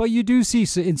 But you do see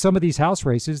in some of these House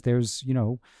races, there's,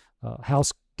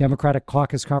 House Democratic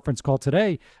Caucus conference call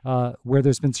today, where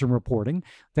there's been some reporting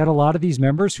that a lot of these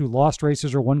members who lost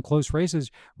races or won close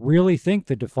races really think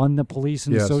the defund the police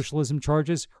and the socialism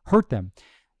charges hurt them.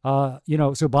 So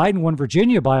Biden won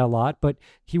Virginia by a lot, but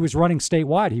he was running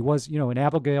statewide. He was, in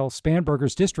Abigail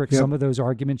Spanberger's district, some of those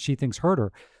arguments she thinks hurt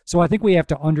her. So I think we have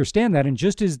to understand that. And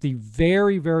just as the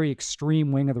very, very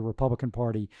extreme wing of the Republican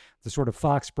Party, the sort of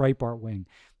Fox Breitbart wing,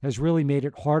 has really made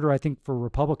it harder, I think, for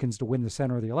Republicans to win the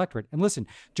center of the electorate. And listen,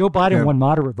 Joe Biden won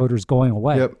moderate voters going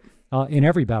away in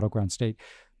every battleground state.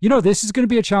 This is going to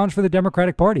be a challenge for the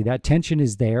Democratic Party. That tension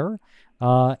is there.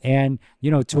 And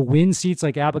to win seats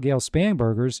like Abigail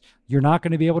Spanberger's, you're not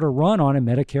going to be able to run on a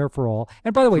Medicare for all.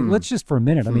 And by the way, let's just for a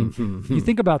minute, I mean, you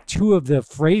think about two of the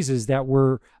phrases that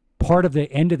were part of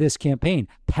the end of this campaign: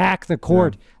 pack the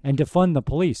court and defund the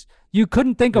police. You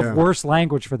couldn't think of worse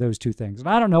language for those two things. And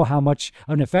I don't know how much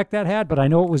an effect that had, but I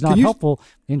know it was not helpful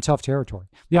in tough territory.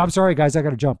 Yeah, I'm sorry, guys, I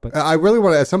got to jump. But I really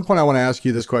want to, at some point, I want to ask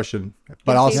you this question,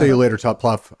 but I'll see you later,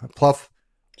 Pluff. Pluff.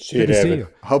 See you, David. See you.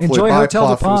 Hopefully, enjoy bye, Hotel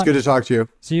Pluff. It was DuPont. good to talk to you.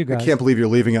 See you guys. I can't believe you're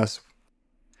leaving us.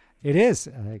 It is.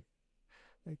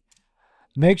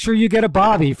 Make sure you get a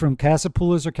Bobby from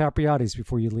Casapoulas or Capriati's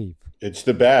before you leave. It's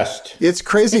the best. It's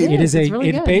crazy. It's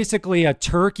really good. basically a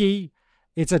turkey.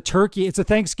 It's a turkey. It's a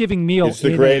Thanksgiving meal. It's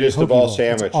the greatest of all hoagie roll.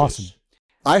 sandwiches. It's awesome.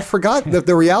 I forgot that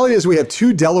the reality is we have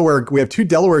two Delaware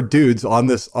dudes on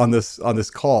this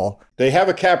call. They have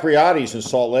a Capriati's in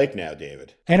Salt Lake now,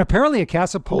 David. And apparently a Holy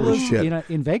Casapoulas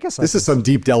shit. in Vegas. This is some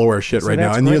deep Delaware shit right now.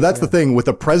 that's And great, that's the thing with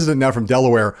the president now from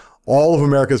Delaware. All of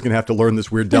America is going to have to learn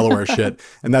this weird Delaware shit,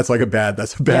 and that's a bad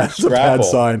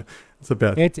sign. It's a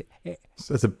bad.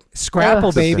 It's a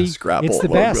Scrapple, baby. Scrapple. It's the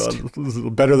best.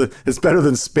 It's better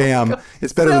than spam.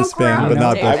 It's better than spam, but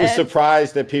not I bad. was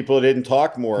surprised that people didn't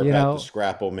talk more about the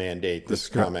Scrapple mandate that's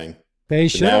coming. They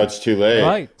But should. now it's too late.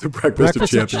 Right. The breakfast of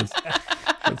champions.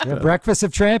 Breakfast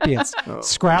of champions.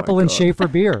 Scrapple and Schaefer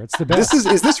beer. It's the best.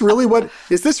 Is this really what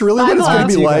it's going to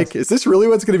be like? Is this really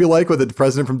what it's going to be like when the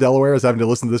president from Delaware is having to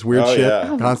listen to this weird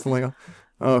shit constantly?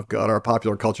 Oh God, our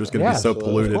popular culture is going to be so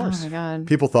polluted. Oh my God.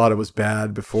 People thought it was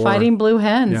bad before. Fighting blue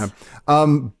hens.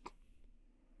 Yeah.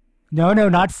 No,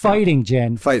 not fighting,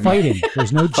 Jen. Fighting.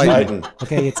 There's no G. Fighting.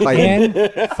 Okay, it's Fighting.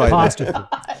 N apostrophe.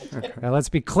 Now let's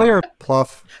be clear.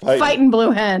 Pluff. Fighting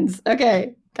blue hens.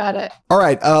 Okay. Got it. All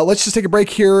right, let's just take a break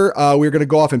here. We're going to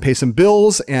go off and pay some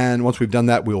bills, and once we've done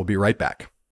that, we will be right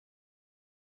back.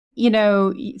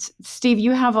 Steve,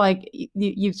 you have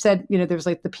you've said, there's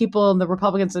the people and the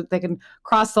Republicans that they can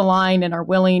cross the line and are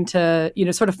willing to,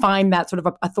 sort of find that sort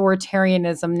of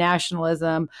authoritarianism,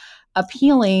 nationalism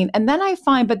appealing. And then I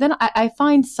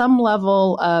find some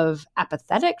level of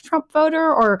apathetic Trump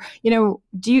voter, or,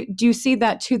 do you see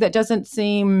that too? That doesn't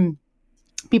seem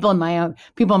people in my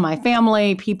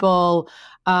family, people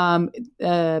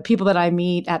that I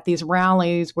meet at these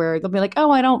rallies where they'll be like, oh,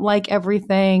 I don't like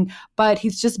everything, but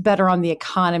he's just better on the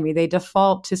economy. They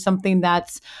default to something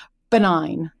that's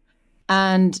benign,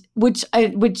 and which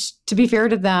to be fair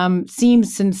to them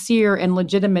seems sincere and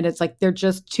legitimate. It's like they're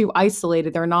just too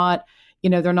isolated. They're not,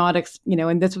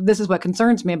 and this is what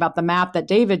concerns me about the map that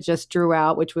David just drew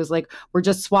out, which was like, we're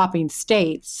just swapping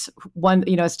states. One,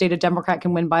 a state of Democrat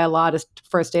can win by a lot,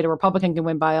 for a state of Republican can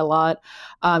win by a lot.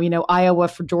 Iowa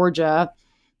for Georgia,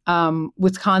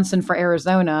 Wisconsin for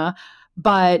Arizona,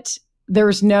 but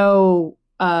there's no,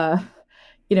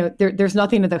 there's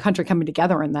nothing of the country coming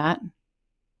together in that.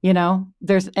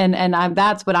 There's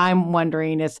that's what I'm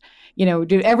wondering is,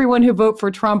 do everyone who vote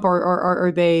for Trump or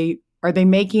are they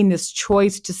making this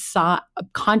choice a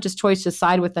conscious choice to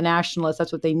side with the nationalists?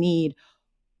 That's what they need,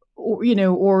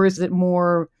 or is it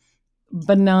more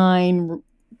benign?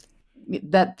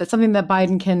 That's something that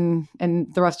Biden can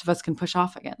and the rest of us can push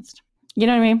off against. You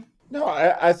know what I mean? No,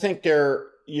 I think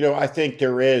I think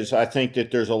there is. I think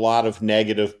that there's a lot of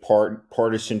negative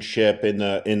partisanship in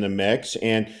the mix,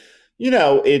 and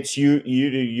it's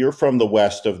you're from the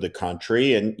west of the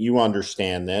country, and you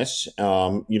understand this.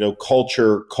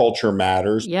 Culture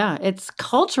matters. Yeah, it's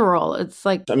cultural. It's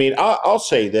like, I mean, I'll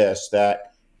say this,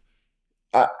 that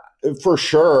for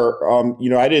sure.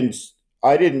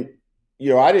 I didn't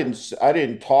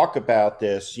talk about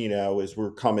this, as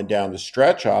we're coming down the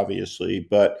stretch, obviously,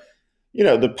 but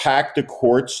the pack the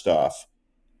court stuff,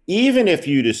 even if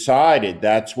you decided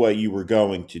that's what you were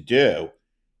going to do,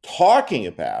 talking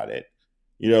about it,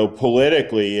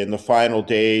 politically in the final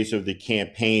days of the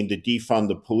campaign to defund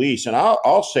the police. And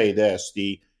I'll say this,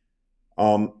 the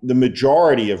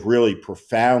majority of really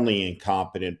profoundly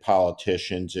incompetent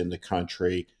politicians in the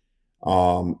country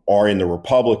are in the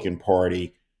Republican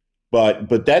Party.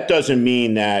 But that doesn't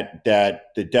mean that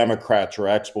the Democrats are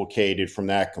exculpated from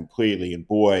that completely. And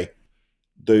boy,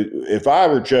 if I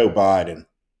were Joe Biden,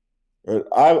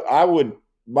 I would,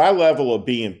 my level of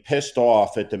being pissed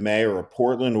off at the mayor of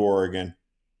Portland, Oregon,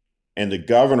 and the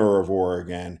governor of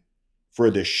Oregon for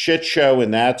the shit show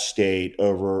in that state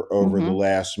over the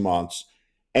last months.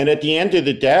 And at the end of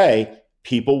the day,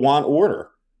 people want order.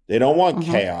 They don't want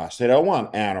chaos. They don't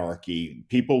want anarchy.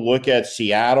 People look at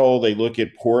Seattle. They look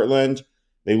at Portland.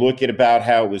 They look at about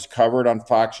how it was covered on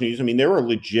Fox News. I mean, there were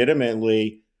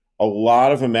legitimately a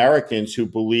lot of Americans who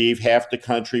believe half the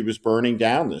country was burning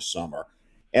down this summer.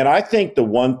 And I think the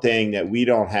one thing that we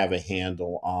don't have a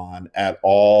handle on at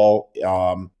all,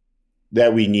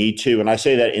 that we need to, and I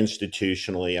say that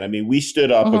institutionally, and I mean, we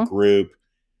stood up a group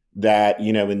that,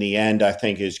 in the end, I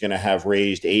think is going to have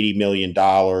raised $80 million.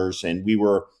 And we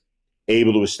were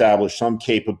able to establish some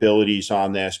capabilities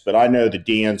on this, but I know the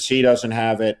DNC doesn't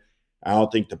have it. I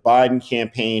don't think the Biden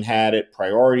campaign had it.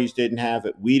 Priorities didn't have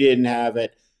it. We didn't have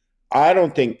it. I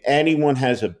don't think anyone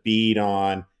has a bead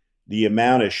on the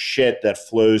amount of shit that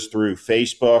flows through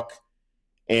Facebook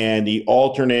and the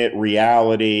alternate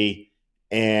reality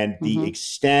and the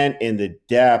extent and the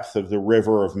depth of the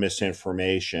river of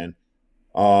misinformation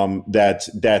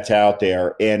that's out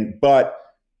there. But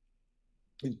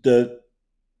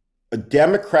a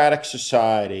democratic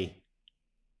society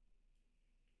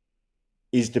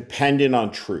is dependent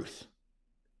on truth.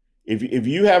 If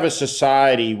you have a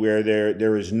society where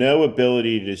there is no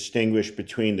ability to distinguish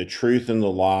between the truth and the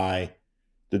lie,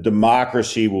 the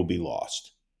democracy will be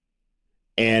lost.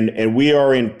 And we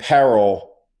are in peril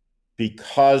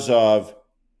because of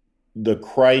the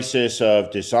crisis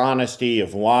of dishonesty,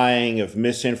 of lying, of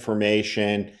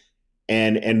misinformation.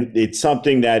 And it's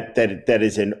something that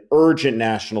is an urgent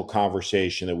national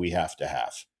conversation that we have to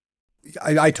have.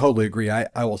 I totally agree.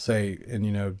 I will say,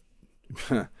 and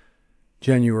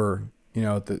Jen, you were,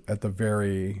 at the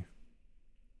very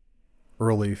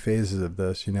early phases of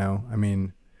this, I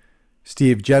mean,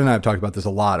 Steve, Jen and I have talked about this a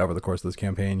lot over the course of this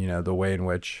campaign, the way in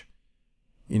which,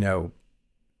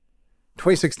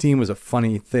 2016 was a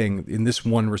funny thing in this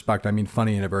one respect. I mean,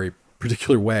 funny in a very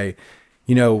particular way.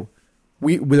 There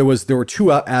were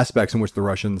two aspects in which the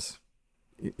Russians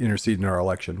interceded in our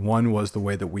election. One was the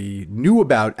way that we knew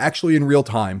about actually in real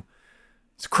time.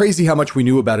 It's crazy how much we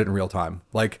knew about it in real time.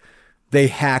 Like, they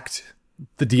hacked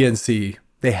the DNC.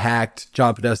 They hacked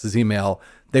John Podesta's email.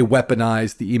 They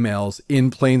weaponized the emails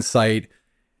in plain sight.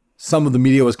 Some of the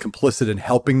media was complicit in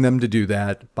helping them to do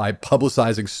that by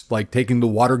publicizing, like taking the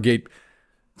Watergate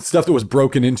stuff that was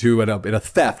broken into in a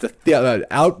theft,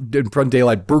 out in front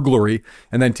daylight burglary,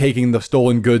 and then taking the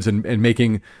stolen goods and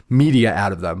making media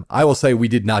out of them. I will say we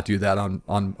did not do that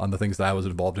on the things that I was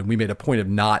involved in. We made a point of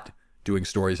not doing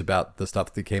stories about the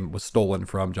stuff that was stolen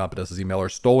from John Podesta's email or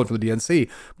stolen from the DNC.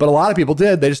 But a lot of people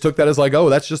did. They just took that as like, oh,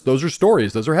 those are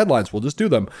stories. Those are headlines. We'll just do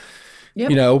them.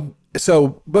 Yep.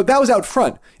 So, but that was out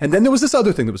front. And then there was this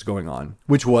other thing that was going on,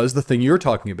 which was the thing you're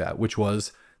talking about, which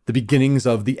was the beginnings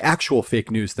of the actual fake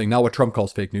news thing, not what Trump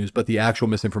calls fake news, but the actual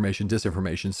misinformation,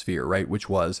 disinformation sphere, right? Which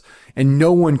was, and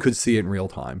no one could see it in real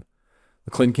time.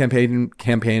 The Clinton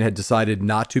campaign had decided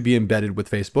not to be embedded with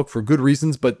Facebook for good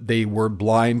reasons, but they were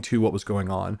blind to what was going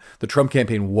on. The Trump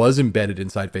campaign was embedded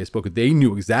inside Facebook. They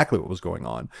knew exactly what was going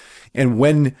on. And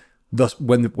when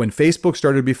Facebook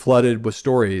started to be flooded with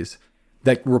stories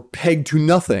that were pegged to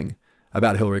nothing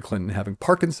about Hillary Clinton having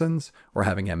Parkinson's or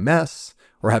having MS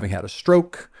or having had a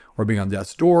stroke or being on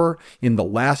death's door in the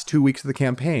last 2 weeks of the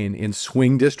campaign in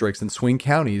swing districts and swing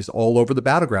counties all over the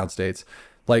battleground states.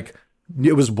 Like,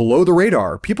 it was below the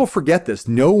radar. People forget this.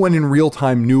 No one in real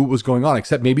time knew what was going on,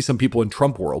 except maybe some people in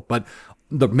Trump world. But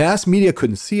the mass media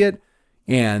couldn't see it.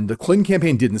 And the Clinton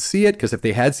campaign didn't see it, because if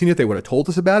they had seen it, they would have told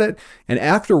us about it. And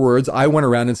afterwards, I went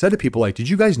around and said to people, like, did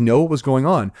you guys know what was going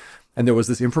on? And there was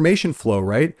this information flow,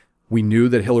 right? We knew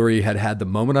that Hillary had had the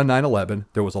moment on 9/11.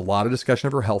 There was a lot of discussion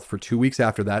of her health for 2 weeks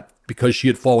after that because she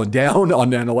had fallen down on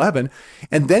 9/11.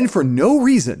 And then for no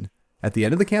reason, at the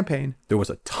end of the campaign, there was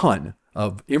a ton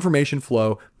of information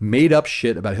flow, made up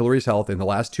shit about Hillary's health in the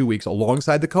last 2 weeks,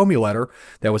 alongside the Comey letter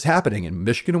that was happening in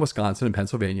Michigan and Wisconsin and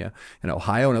Pennsylvania and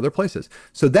Ohio and other places.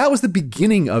 So that was the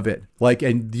beginning of it. Like,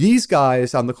 and these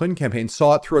guys on the Clinton campaign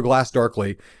saw it through a glass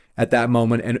darkly at that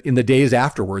moment. And in the days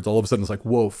afterwards, all of a sudden it's like,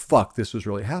 whoa, fuck, this was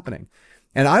really happening.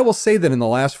 And I will say that in the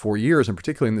last 4 years, and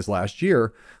particularly in this last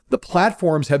year, the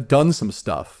platforms have done some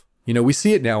stuff. You know, we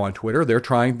see it now on Twitter. They're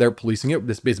policing it.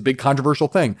 This is a big controversial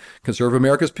thing. Conservative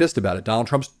America's pissed about it. Donald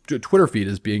Trump's Twitter feed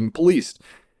is being policed.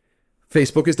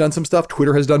 Facebook has done some stuff.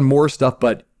 Twitter has done more stuff,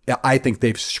 but I think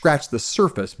they've scratched the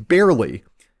surface, barely.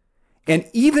 And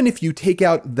even if you take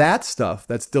out that stuff,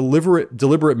 that's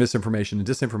deliberate misinformation and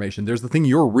disinformation, there's the thing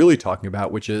you're really talking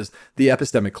about, which is the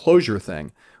epistemic closure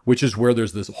thing, which is where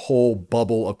there's this whole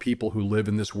bubble of people who live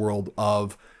in this world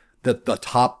of that the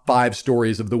top 5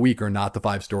 stories of the week are not the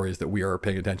 5 stories that we are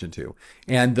paying attention to.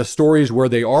 And the stories where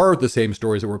they are the same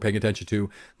stories that we're paying attention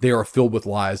to, they are filled with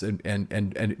lies and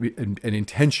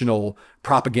intentional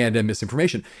propaganda and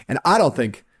misinformation. And I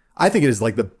think it is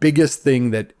like the biggest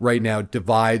thing that right now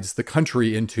divides the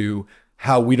country into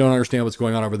how we don't understand what's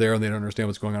going on over there and they don't understand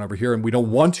what's going on over here, and we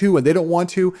don't want to and they don't want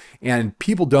to, and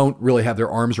people don't really have their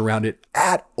arms around it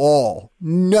at all.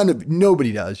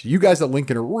 Nobody does. You guys at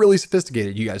Lincoln are really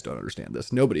sophisticated. You guys don't understand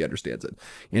this. Nobody understands it.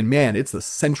 And man, it's the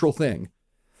central thing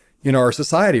in our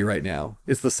society right now.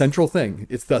 It's the central thing.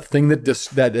 It's the thing that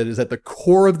is at the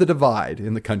core of the divide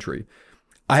in the country.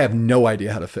 I have no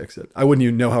idea how to fix it. I wouldn't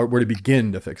even know where to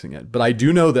begin to fixing it. But I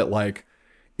do know that, like,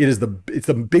 it's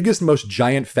the biggest, most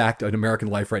giant fact in American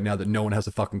life right now that no one has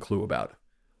a fucking clue about.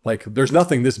 Like, there's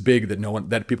nothing this big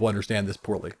that people understand this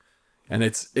poorly, and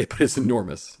it's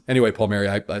enormous. Anyway, Paul Mary,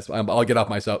 I'll get off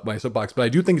my soapbox, but I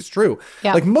do think it's true.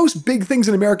 Yeah. Like most big things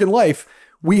in American life,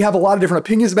 we have a lot of different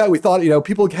opinions about. We thought,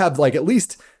 people have like at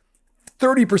least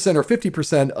 30% or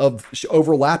 50% of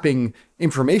overlapping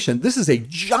information. This is a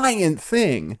giant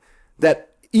thing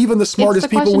that even the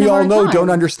smartest people we all know don't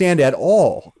understand at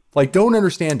all. Like, don't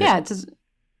understand it. Yeah,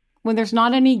 when there's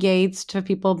not any gates to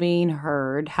people being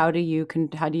heard, how do you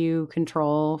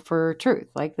control for truth?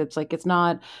 Like, it's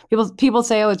not, people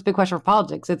say, oh, it's a big question for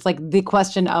politics. It's like the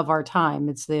question of our time.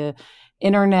 It's the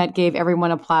internet gave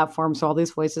everyone a platform, so all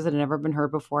these voices that had never been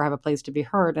heard before have a place to be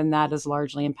heard, and that is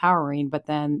largely empowering. But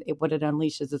then what it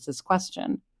unleashes is this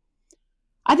question.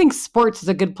 I think sports is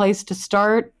a good place to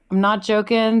start. I'm not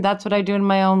joking. That's what I do in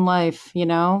my own life,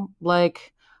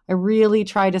 like. I really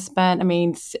try to spend,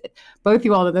 both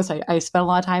you all did this. I spent a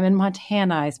lot of time in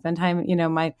Montana. I spend time,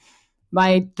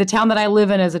 the town that I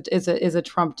live in is a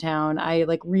Trump town. I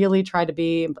like really try to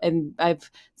be, and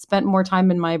I've spent more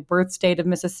time in my birth state of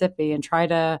Mississippi and try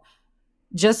to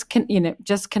just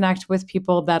connect with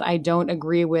people that I don't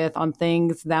agree with on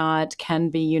things that can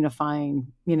be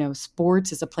unifying.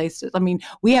 Sports is a place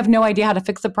we have no idea how to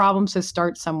fix the problem. So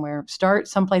start somewhere, start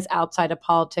someplace outside of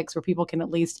politics where people can at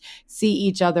least see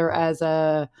each other as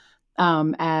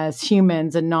as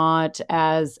humans and not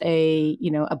as a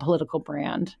political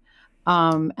brand.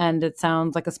 And it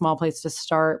sounds like a small place to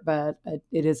start, but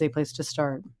it is a place to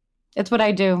start. It's what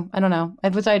I do. I don't know.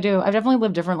 It's what I do. I've definitely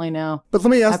lived differently now. But let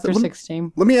me ask after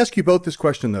 16. Let me ask you both this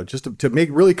question though, just to make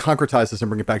really concretize this and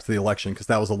bring it back to the election, because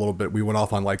that was a little bit, we went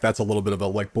off on that's a little bit of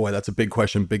a boy, that's a big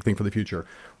question, big thing for the future.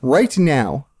 Right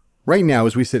now,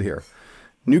 as we sit here,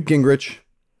 Newt Gingrich,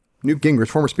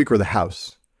 former Speaker of the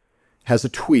House, has a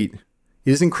tweet. It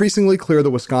is increasingly clear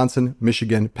that Wisconsin,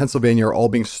 Michigan, Pennsylvania are all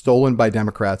being stolen by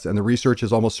Democrats, and the research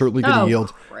is almost certainly going to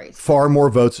yield far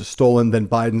more votes stolen than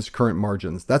Biden's current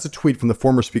margins. That's a tweet from the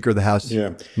former Speaker of the House,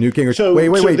 Newt Gingrich.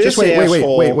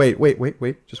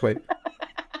 Just wait.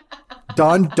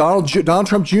 Donald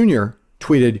Trump Jr.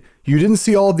 tweeted, "You didn't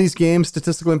see all of these games,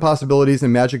 statistical impossibilities,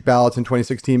 and magic ballots in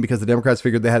 2016 because the Democrats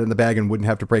figured they had it in the bag and wouldn't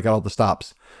have to break out all the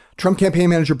stops." Trump campaign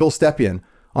manager Bill Stepien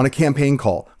on a campaign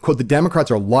call, quote, "The Democrats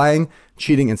are lying,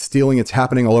 cheating, and stealing. It's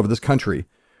happening all over this country."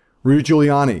 Rudy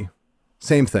Giuliani,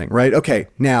 same thing, right? Okay,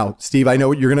 now, Steve, I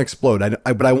know you're going to explode,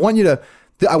 but I want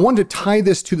to tie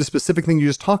this to the specific thing you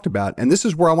just talked about. And this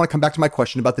is where I want to come back to my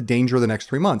question about the danger of the next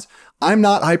 3 months. I'm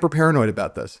not hyper paranoid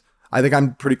about this. I think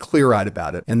I'm pretty clear-eyed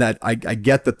about it, and that I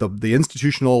get that the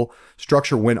institutional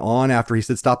structure went on after he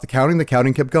said stop the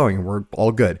counting kept going, and we're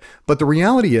all good. But the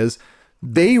reality is,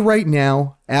 they right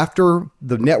now, after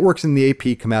the networks and the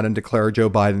AP come out and declare Joe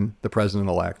Biden the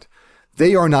president-elect,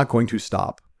 they are not going to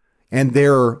stop. And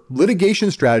their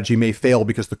litigation strategy may fail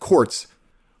because the courts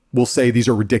will say these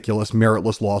are ridiculous,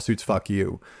 meritless lawsuits, fuck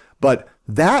you. But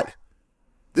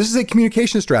this is a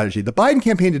communication strategy. The Biden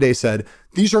campaign today said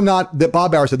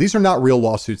Bob Bauer said, these are not real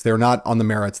lawsuits. They're not on the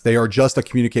merits. They are just a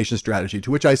communication strategy,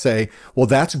 to which I say, well,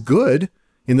 that's good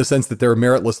in the sense that they're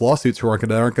meritless lawsuits who aren't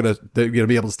going to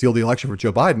be able to steal the election for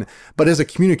Joe Biden. But as a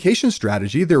communication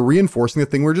strategy, they're reinforcing the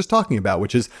thing we were just talking about,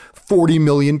 which is 40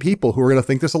 million people who are going to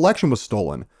think this election was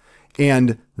stolen.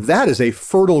 And that is a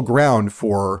fertile ground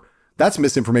that's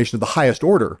misinformation of the highest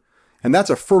order. And that's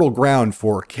a fertile ground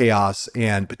for chaos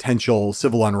and potential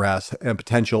civil unrest and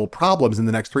potential problems in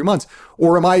the next 3 months.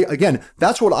 Or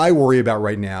that's what I worry about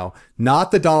right now.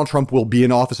 Not that Donald Trump will be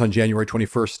in office on January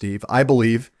 21st, Steve. I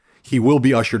believe he will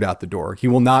be ushered out the door. He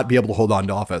will not be able to hold on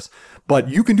to office. But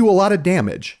you can do a lot of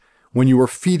damage when you are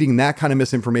feeding that kind of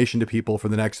misinformation to people for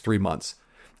the next 3 months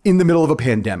in the middle of a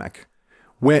pandemic.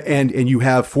 And you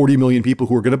have 40 million people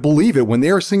who are going to believe it. When they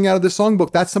are singing out of the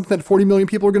songbook, that's something that 40 million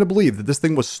people are going to believe, that this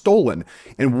thing was stolen.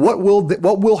 And what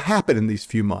will happen in these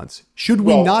few months? Should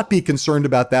we not be concerned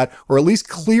about that, or at least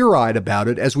clear-eyed about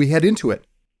it as we head into it?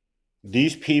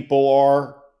 These people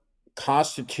are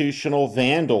constitutional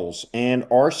vandals and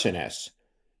arsonists.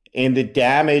 And the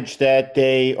damage that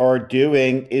they are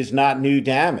doing is not new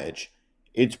damage.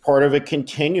 It's part of a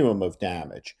continuum of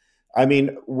damage. I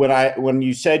mean, when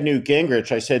you said Newt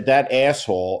Gingrich, I said that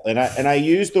asshole, and I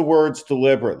used the words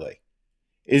deliberately.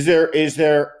 Is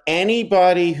there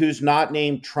anybody who's not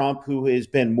named Trump who has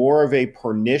been more of a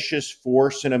pernicious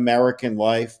force in American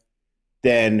life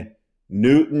than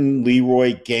Newton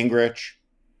Leroy Gingrich?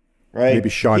 Right? Maybe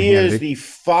Sean Hannity. He is the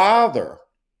father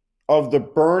of the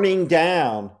burning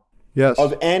down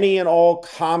of any and all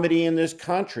comedy in this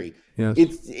country. Yes.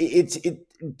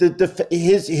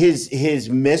 His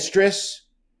mistress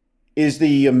is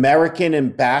the American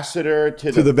ambassador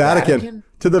to the Vatican.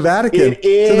 To the Vatican. It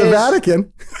is to the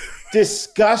Vatican.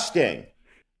 disgusting.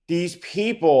 These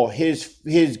people, his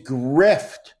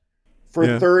grift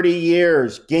for 30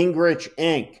 years, Gingrich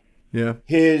Inc. Yeah.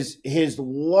 His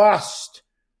lust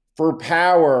for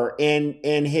power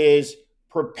and his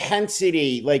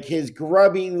propensity, like his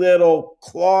grubby little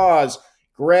claws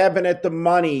grabbing at the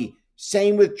money.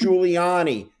 Same with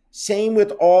Giuliani. Same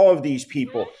with all of these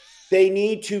people. They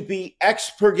need to be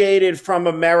expurgated from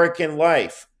American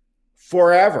life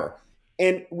forever.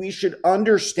 And we should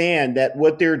understand that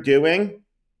what they're doing,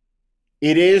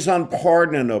 it is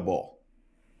unpardonable.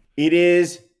 It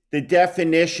is the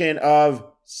definition of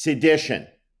sedition,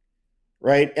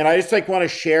 right? And I just want to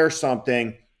share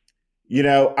something. You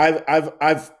know,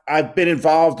 I've been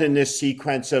involved in this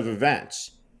sequence of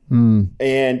events.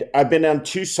 And I've been on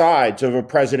two sides of a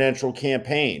presidential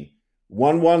campaign.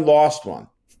 Won one, lost one.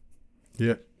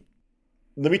 Yeah.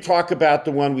 Let me talk about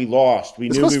the one we lost. We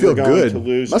this knew must we feel were going good. to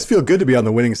lose. Must feel good to be on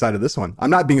the winning side of this one. I'm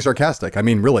not being sarcastic. I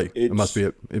mean, really, it must be.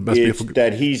 It's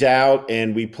that he's out,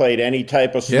 and we played any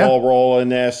type of small role in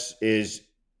this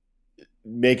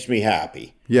makes me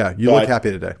happy. Yeah, you look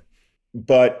happy today.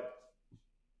 But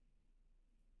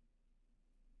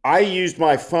I used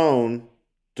my phone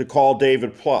to call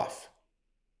David Plouffe.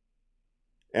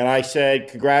 And I said,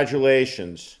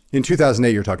 congratulations. In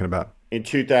 2008, you're talking about. In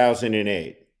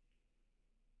 2008.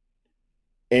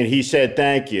 And he said,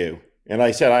 thank you. And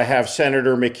I said, I have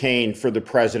Senator McCain for the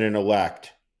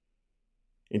president-elect.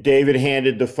 And David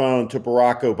handed the phone to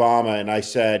Barack Obama, and I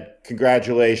said,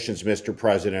 congratulations, Mr.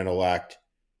 President-elect.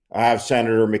 I have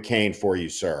Senator McCain for you,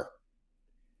 sir.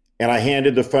 And I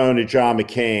handed the phone to John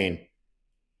McCain.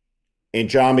 And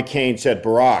John McCain said,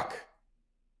 Barack.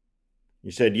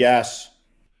 He said, yes.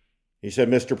 He said,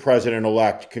 Mr.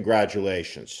 President-elect,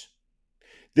 congratulations.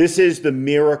 This is the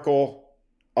miracle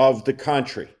of the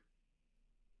country.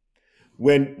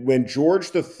 When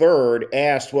George III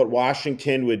asked what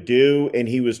Washington would do, and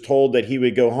he was told that he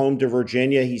would go home to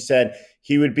Virginia, he said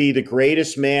he would be the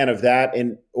greatest man of that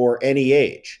or any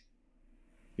age.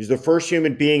 He's the first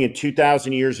human being in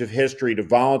 2,000 years of history to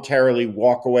voluntarily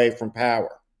walk away from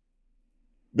power.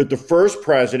 But the first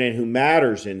president who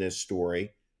matters in this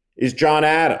story is John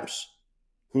Adams,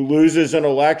 who loses an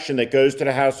election that goes to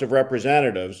the House of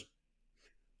Representatives,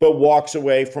 but walks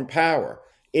away from power.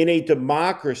 In a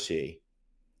democracy,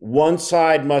 one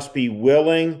side must be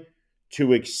willing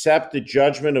to accept the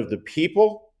judgment of the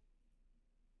people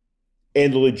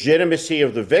and the legitimacy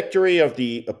of the victory of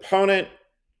the opponent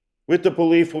with the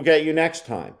belief we'll get you next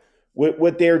time.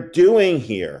 What they're doing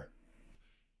here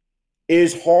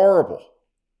is horrible.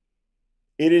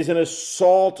 It is an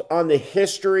assault on the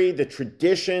history, the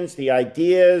traditions, the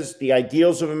ideas, the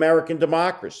ideals of American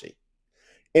democracy.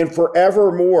 And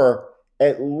forevermore,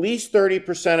 at least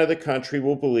 30% of the country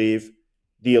will believe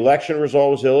the election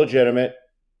result was illegitimate,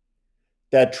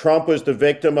 that Trump was the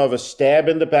victim of a stab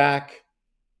in the back.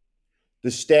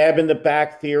 The stab in the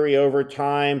back theory over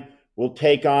time will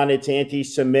take on its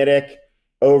anti-Semitic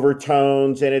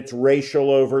overtones and its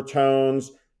racial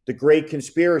overtones, the great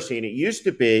conspiracy. And it used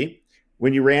to be,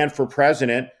 when you ran for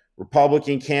president,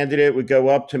 Republican candidate would go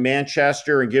up to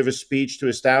Manchester and give a speech to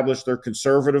establish their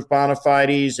conservative bona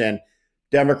fides, and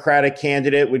Democratic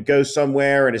candidate would go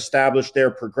somewhere and establish their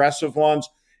progressive ones.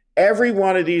 Every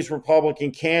one of these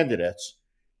Republican candidates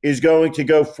is going to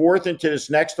go forth into this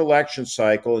next election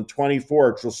cycle in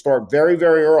 24, which will start very,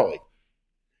 very early.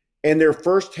 And their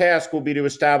first task will be to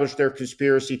establish their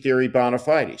conspiracy theory bona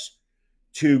fides,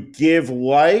 to give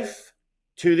life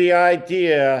to the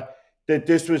idea that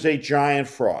this was a giant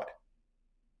fraud,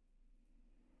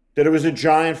 that it was a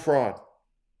giant fraud,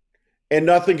 and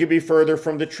nothing could be further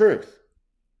from the truth.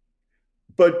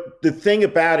 But the thing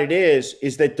about it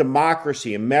is that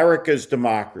democracy, America's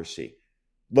democracy,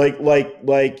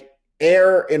 like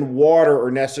air and water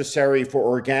are necessary for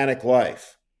organic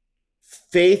life.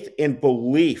 Faith and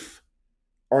belief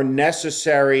are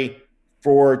necessary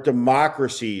for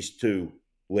democracies to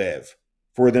live,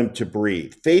 for them to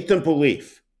breathe. Faith and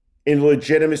belief in the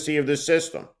legitimacy of the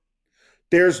system.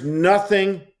 There's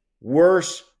nothing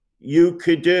worse you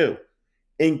could do,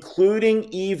 including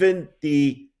even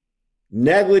the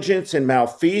negligence and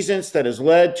malfeasance that has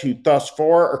led to thus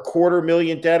far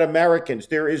 250,000 dead Americans.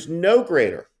 There is no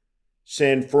greater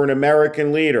sin for an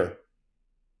American leader,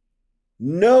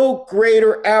 no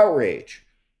greater outrage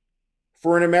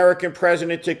for an American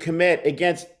president to commit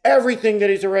against everything that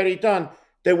he's already done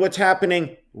than what's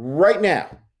happening right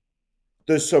now.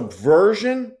 The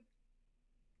subversion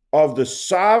of the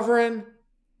sovereign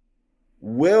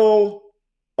will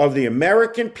of the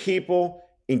American people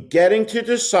in getting to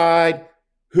decide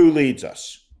who leads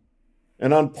us.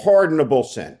 An unpardonable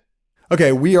sin.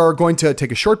 Okay, we are going to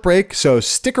take a short break, so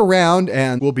stick around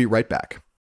and we'll be right back.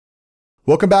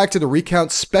 Welcome back to the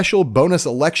Recount special bonus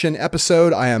election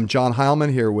episode. I am John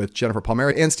Heilman here with Jennifer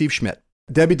Palmieri and Steve Schmidt.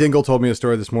 Debbie Dingle told me a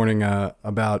story this morning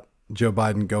about Joe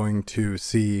Biden going to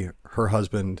see her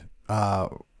husband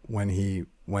when he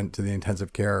went to the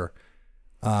intensive care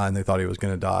and they thought he was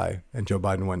going to die. And Joe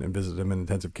Biden went and visited him in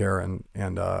intensive care and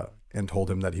told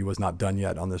him that he was not done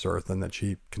yet on this earth, and that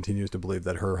she continues to believe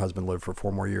that her husband lived for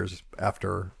 4 more years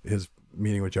after his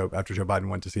meeting with Joe, after Joe Biden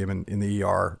went to see him in the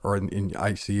ER or in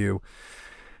ICU.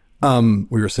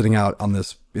 We were sitting out in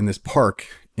this park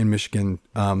in Michigan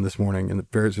this morning in the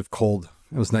very cold.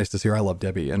 It was nice to see her. I love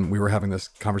Debbie. And we were having this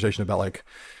conversation about like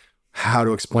how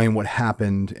to explain what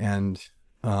happened and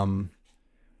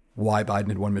why Biden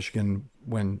had won Michigan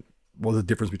what was the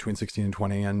difference between 16 and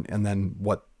 20, and then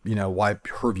what, why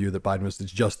her view that Biden was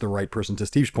just the right person. To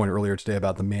Steve's point earlier today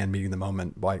about the man meeting the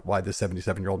moment, why this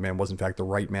 77-year-old man was in fact the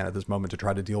right man at this moment to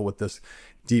try to deal with this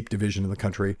deep division in the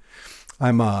country.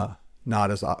 I'm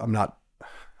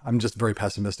just very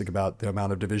pessimistic about the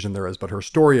amount of division there is, but her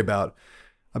story about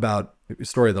a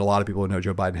story that a lot of people who know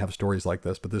Joe Biden have stories like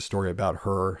this, but this story about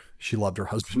her, she loved her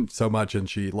husband so much and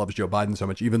she loves Joe Biden so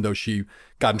much, even though she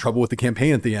got in trouble with the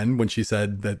campaign at the end when she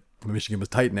said that Michigan was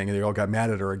tightening, and they all got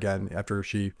mad at her again after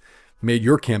she made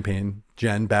your campaign,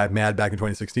 Jen, mad back in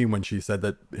 2016 when she said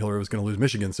that Hillary was going to lose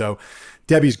Michigan. So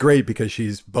Debbie's great because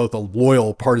she's both a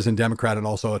loyal partisan Democrat and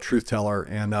also a truth teller.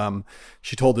 And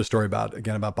she told this story about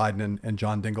Biden and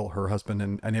John Dingle, her husband,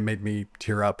 and it made me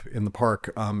tear up in the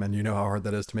park. And you know how hard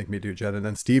that is to make me do, Jen. And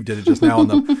then Steve did it just now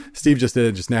Steve just did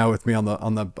it just now with me on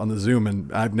the Zoom.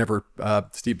 And I've never,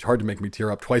 Steve's hard to make me tear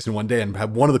up twice in one day. And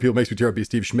have one of the people who makes me tear up be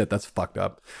Steve Schmidt. That's fucked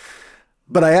up.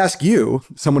 But I ask you,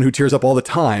 someone who tears up all the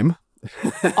time,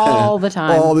 all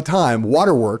the time,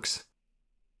 Waterworks,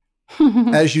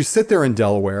 as you sit there in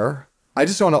Delaware, I'm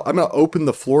going to open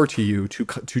the floor to you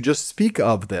to just speak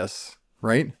of this,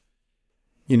 right?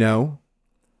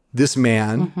 This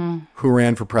man who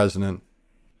ran for president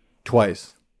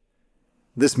twice,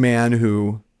 this man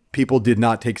who people did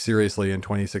not take seriously in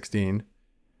 2016,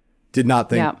 did not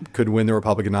think could win the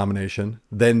Republican nomination,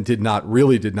 then did not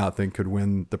think could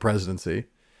win the presidency,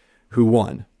 who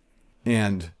won.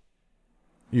 And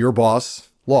your boss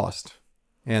lost.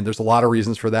 And there's a lot of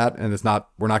reasons for that. And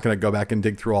we're not going to go back and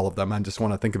dig through all of them. I just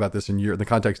want to think about this in the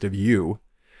context of you.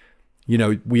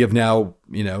 We have now,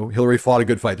 Hillary fought a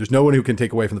good fight. There's no one who can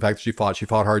take away from the fact that she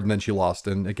fought hard and then she lost.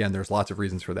 And again, there's lots of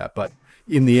reasons for that. But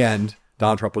in the end,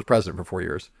 Donald Trump was president for 4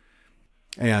 years.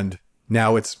 And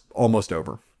now it's almost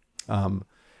over.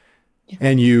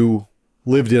 And you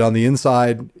lived it on the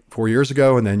inside 4 years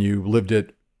ago, and then you lived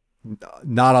it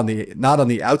not on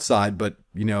the outside, but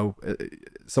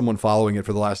someone following it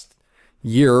for the last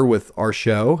year with our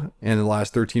show, and the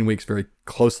last 13 weeks very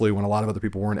closely when a lot of other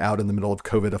people weren't out in the middle of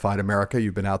COVID-ified America.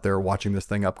 You've been out there watching this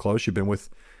thing up close. You've been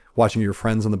watching your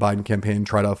friends on the Biden campaign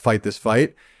try to fight this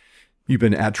fight. You've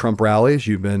been at Trump rallies.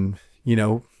 You've been,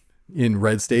 in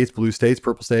red states, blue states,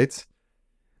 purple states.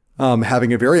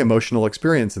 Having a very emotional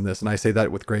experience in this. And I say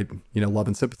that with great, love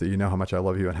and sympathy. You know how much I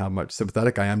love you and how much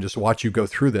sympathetic I am. Just watch you go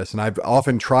through this. And I've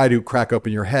often tried to crack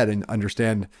open your head and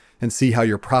understand and see how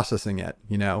you're processing it,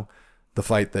 the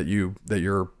fight that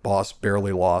your boss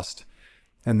barely lost.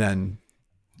 And then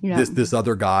this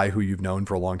other guy who you've known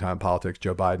for a long time in politics,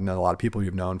 Joe Biden, and a lot of people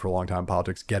you've known for a long time in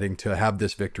politics, getting to have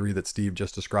this victory that Steve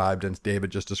just described and David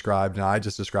just described and I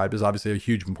just described is obviously a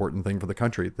huge important thing for the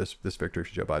country, this victory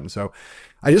for Joe Biden. So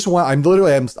I'm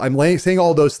saying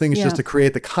all those things just to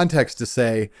create the context to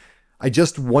say, I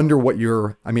just wonder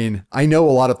I know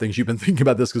a lot of things you've been thinking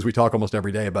about this because we talk almost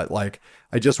every day, but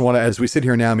I just want to, as we sit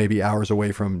here now, maybe hours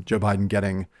away from Joe Biden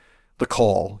getting the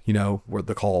call,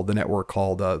 the network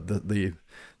call, the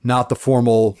not the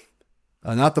formal,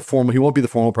 he won't be the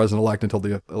formal president-elect until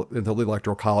the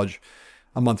Electoral College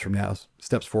a month from now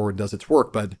steps forward and does its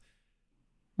work. But,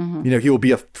 he will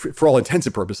be, for all intents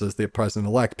and purposes, the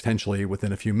president-elect potentially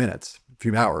within a few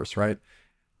hours, right?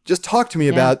 Just talk to me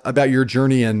about your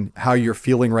journey and how you're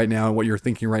feeling right now and what you're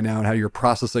thinking right now and how you're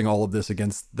processing all of this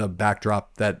against the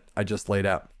backdrop that I just laid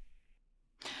out.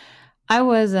 I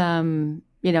was,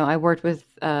 I worked with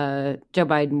Joe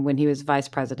Biden when he was vice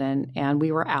president, and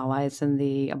we were allies in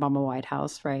the Obama White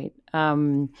House, right?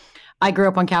 I grew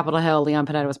up on Capitol Hill. Leon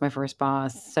Panetta was my first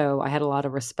boss. So I had a lot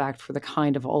of respect for the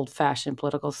kind of old-fashioned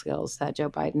political skills that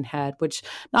Joe Biden had, which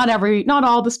not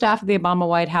all the staff of the Obama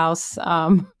White House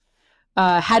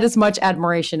had as much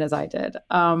admiration as I did.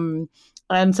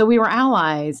 And so we were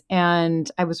allies,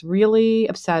 and I was really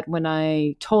upset when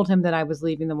I told him that I was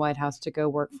leaving the White House to go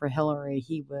work for Hillary.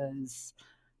 He was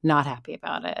not happy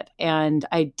about it. And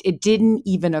it didn't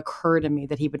even occur to me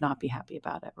that he would not be happy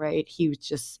about it, right? He was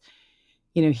just,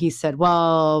 he said,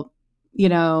 well,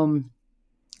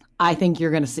 I think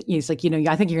you're going to see, he's like,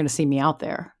 I think you're going to see me out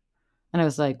there. And I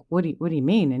was like, what do you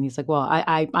mean? And he's like, well,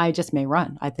 I just may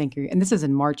run. I think and this is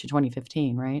in March of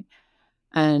 2015, right?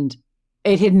 And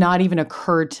it had not even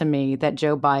occurred to me that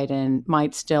Joe Biden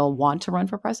might still want to run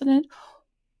for president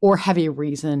or have a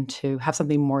reason to have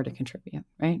something more to contribute,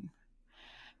 right?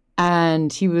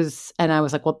 And I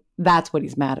was like, well, that's what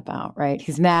he's mad about, right?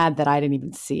 He's mad that I didn't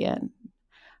even see it.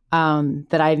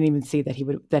 That I didn't even see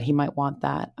that he might want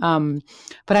that.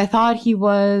 But I thought he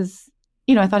was,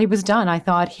 I thought he was done. I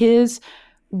thought his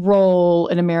role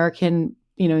in American,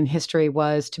 in history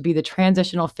was to be the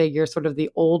transitional figure, sort of the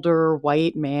older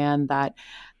white man that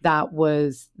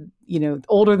was,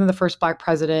 older than the first Black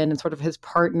president and sort of his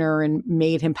partner and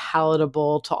made him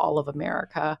palatable to all of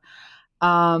America.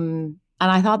 And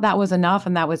I thought that was enough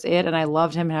and that was it. And I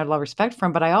loved him and had a lot of respect for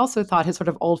him. But I also thought his sort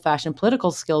of old-fashioned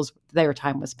political skills, their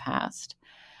time was past.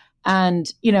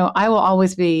 And, I will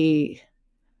always be,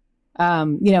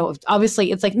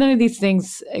 obviously it's like none of these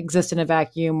things exist in a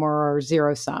vacuum or are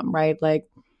zero sum, right? Like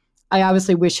I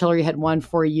obviously wish Hillary had won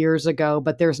 4 years ago,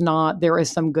 but there is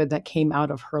some good that came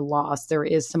out of her loss. There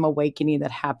is some awakening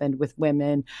that happened with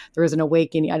women. There is an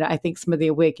awakening. I think some of the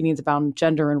awakenings about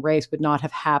gender and race would not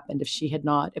have happened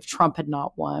if Trump had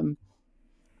not won.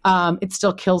 It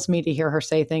still kills me to hear her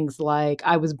say things like,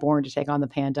 I was born to take on the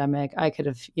pandemic. I could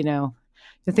have, the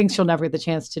things she'll never get the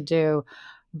chance to do.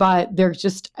 But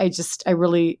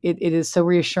it is so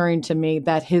reassuring to me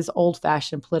that his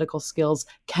old-fashioned political skills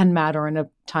can matter in a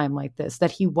time like this,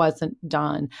 that he wasn't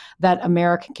done, that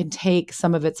America can take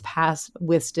some of its past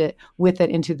with it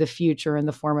into the future in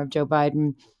the form of Joe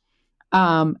Biden.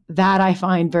 That I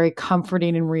find very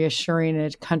comforting and reassuring in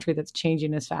a country that's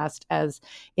changing as fast as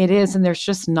it is. And there's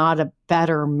just not a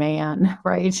better man,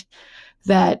 right,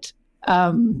 that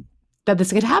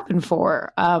this could happen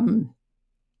for.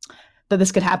 That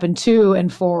this could happen to,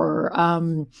 and for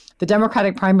the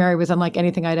Democratic primary was unlike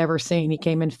anything I'd ever seen. He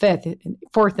came in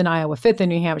fourth in Iowa, fifth in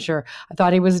New Hampshire. I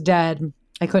thought he was dead.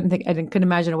 I couldn't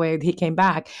imagine a way he came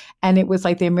back. And it was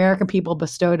like the American people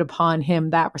bestowed upon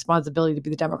him that responsibility to be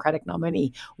the Democratic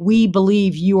nominee. We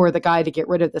believe you are the guy to get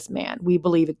rid of this man. We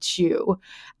believe it's you.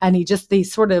 And they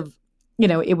sort of,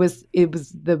 it was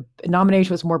the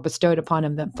nomination was more bestowed upon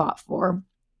him than fought for.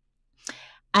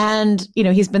 And,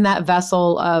 he's been that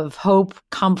vessel of hope,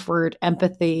 comfort,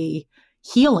 empathy,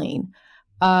 healing.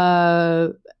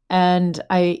 And And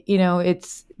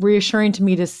it's reassuring to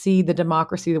me to see the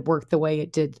democracy work the way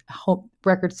it did,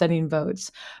 record-setting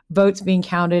votes being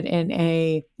counted in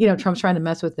a, Trump's trying to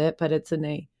mess with it, but it's in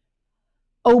a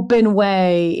open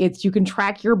way. You can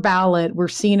track your ballot. We're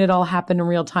seeing it all happen in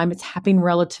real time. It's happening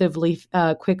relatively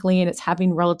quickly, and it's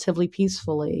happening relatively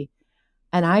peacefully.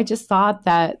 And I just thought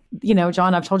that,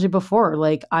 John, I've told you before,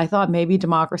 like, I thought maybe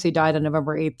democracy died on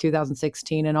November 8th,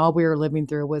 2016, and all we were living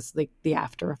through was like the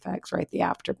after effects, right? The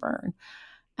afterburn.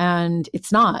 And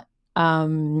it's not.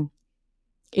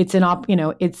 It's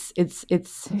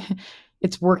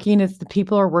it's working. It's the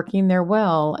people are working their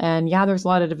will. And yeah, there's a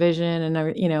lot of division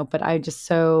but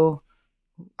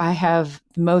I have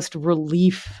the most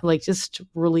relief, like just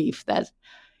relief that,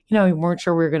 we weren't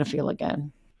sure we were going to feel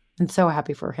again. And so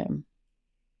happy for him.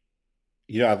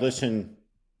 I listened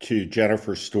to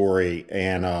Jennifer's story,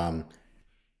 and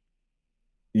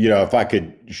if I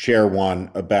could share one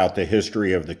about the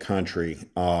history of the country.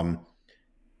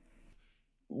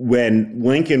 When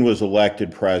Lincoln was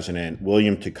elected president,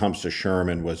 William Tecumseh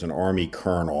Sherman was an Army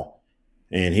colonel,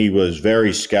 and he was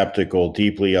very skeptical,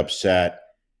 deeply upset.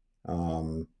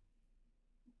 Wrote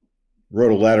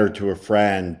a letter to a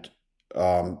friend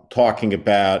talking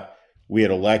about, we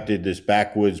had elected this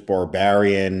backwoods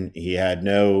barbarian. He had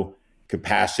no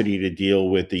capacity to deal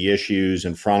with the issues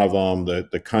in front of him.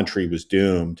 The country was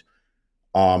doomed.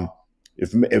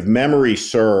 If memory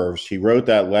serves, he wrote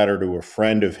that letter to a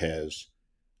friend of his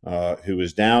who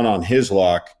was down on his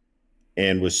luck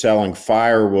and was selling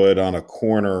firewood on a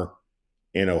corner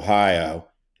in Ohio.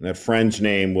 And that friend's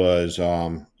name was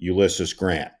Ulysses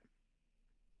Grant,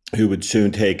 who would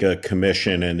soon take a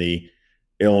commission in the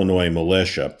Illinois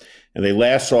militia. And they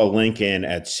last saw Lincoln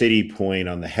at City Point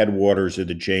on the headwaters of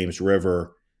the James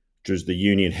River, which was the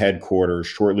Union headquarters,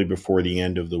 shortly before the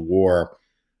end of the war,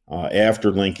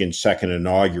 after Lincoln's second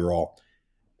inaugural.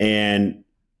 And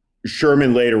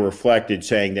Sherman later reflected,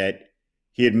 saying that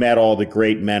he had met all the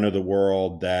great men of the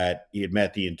world, that he had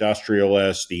met the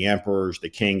industrialists, the emperors, the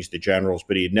kings, the generals,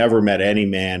 but he had never met any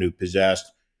man who possessed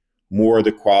more of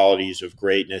the qualities of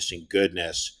greatness and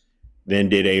goodness than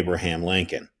did Abraham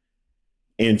Lincoln.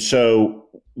 And so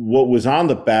what was on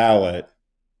the ballot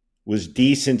was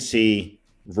decency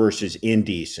versus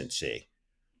indecency.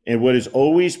 And what has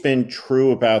always been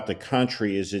true about the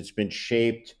country is it's been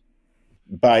shaped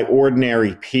by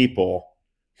ordinary people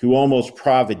who almost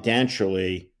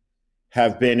providentially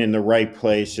have been in the right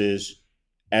places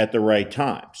at the right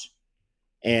times.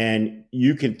 And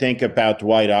you can think about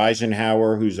Dwight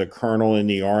Eisenhower, who's a colonel in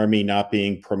the Army, not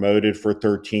being promoted for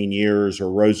 13 years,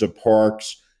 or Rosa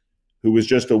Parks, who was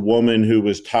just a woman who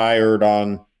was tired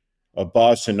on a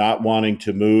bus and not wanting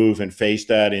to move and face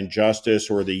that injustice,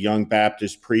 or the young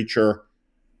Baptist preacher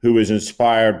who was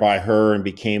inspired by her and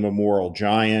became a moral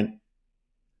giant,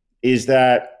 is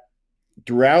that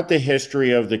throughout the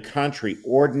history of the country,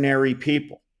 ordinary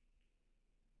people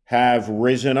have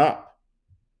risen up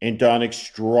and done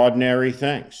extraordinary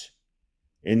things.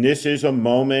 And this is a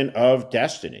moment of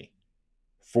destiny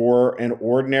for an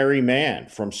ordinary man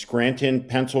from Scranton,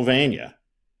 Pennsylvania,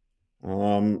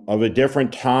 of a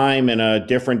different time and a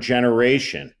different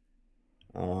generation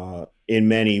in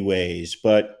many ways,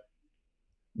 but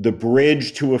the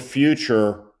bridge to a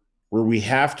future where we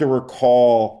have to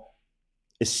recall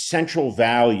essential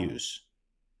values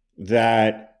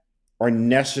that are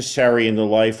necessary in the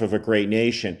life of a great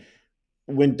nation.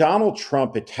 When Donald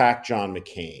Trump attacked John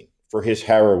McCain for his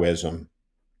heroism,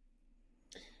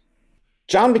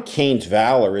 John McCain's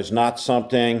valor is not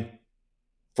something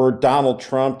for Donald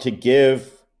Trump to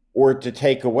give or to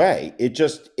take away. It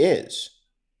just is.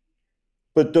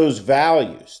 But those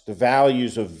values, the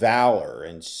values of valor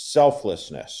and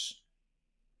selflessness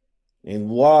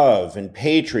and love and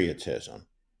patriotism,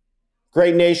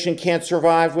 great nation can't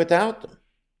survive without them.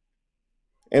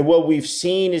 And what we've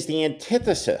seen is the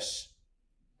antithesis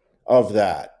of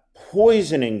that,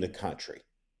 poisoning the country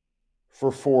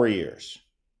for 4 years.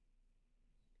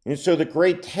 And so the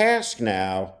great task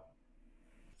now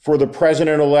for the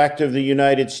president-elect of the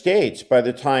United States, by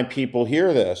the time people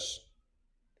hear this,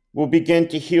 will begin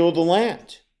to heal the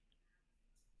land.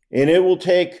 And it will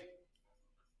take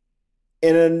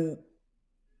an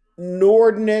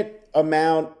inordinate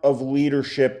amount of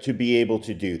leadership to be able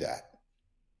to do that.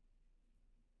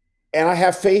 And I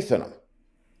have faith in them.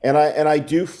 And I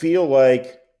do feel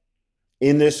like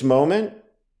in this moment,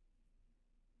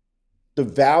 the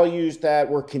values that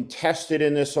were contested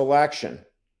in this election,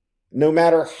 no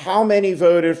matter how many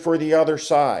voted for the other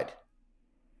side,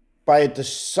 by a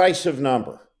decisive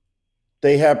number,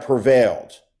 they have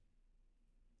prevailed.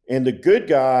 And the good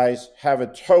guys have a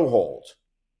toehold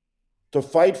to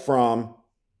fight from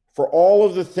for all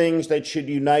of the things that should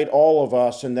unite all of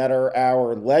us and that are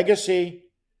our legacy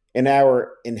and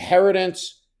our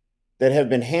inheritance that have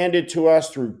been handed to us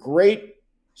through great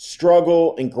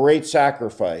struggle and great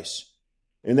sacrifice.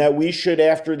 And that we should,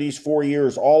 after these 4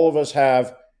 years, all of us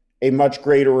have a much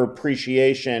greater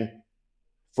appreciation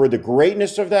for the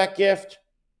greatness of that gift,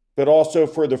 but also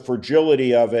for the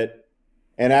fragility of it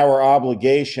and our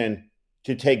obligation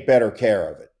to take better care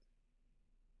of it.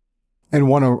 And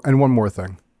one more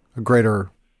thing, a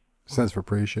greater sense of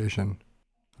appreciation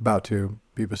about to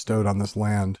be bestowed on this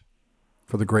land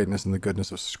for the greatness and the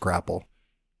goodness of Scrapple.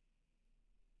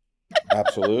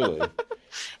 Absolutely.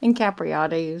 And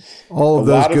Capriati's. All of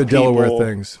those good Delaware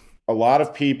things. A lot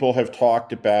of people have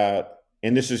talked about,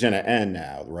 and this is going to end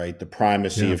now, right? The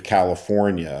primacy of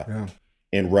California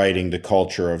in writing the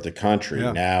culture of the country.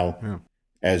 Now,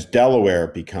 as Delaware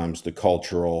becomes the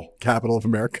cultural capital of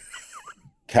America,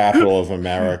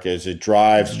 as it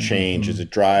drives change, as it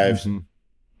drives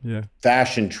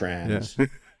fashion trends,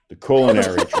 the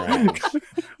culinary trends,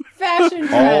 fashion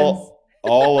trends,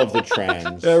 all of the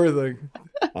trends, everything.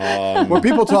 When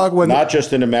people talk, not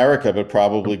just in America, but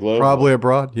probably globally, probably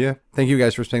abroad. Yeah. Thank you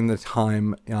guys for spending the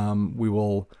time. We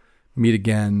will meet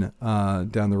again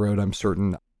down the road, I'm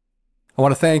certain. I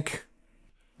want to thank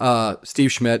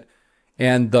Steve Schmidt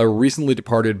and the recently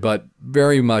departed, but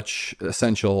very much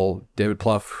essential David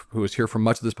Plouffe, who was here for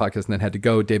much of this podcast and then had to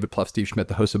go. David Plouffe, Steve Schmidt,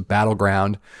 the host of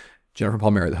Battleground. Jennifer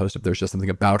Palmieri, the host of There's Just Something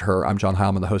About Her. I'm John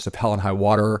Heilman, the host of Hell and High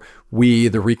Water. We,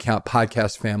 the Recount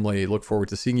podcast family, look forward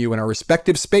to seeing you in our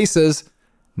respective spaces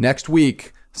next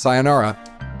week. Sayonara.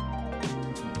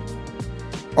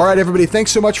 All right, everybody,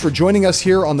 thanks so much for joining us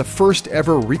here on the first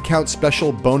ever Recount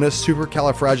special bonus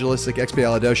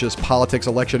supercalifragilisticexpialidocious politics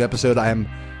election episode. I am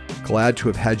glad to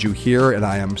have had you here, and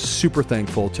I am super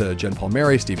thankful to Jen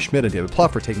Palmieri, Steve Schmidt, and David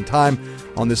Plouffe for taking time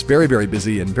on this very, very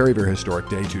busy and very, very historic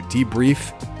day to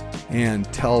debrief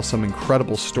and tell some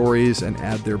incredible stories and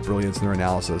add their brilliance and their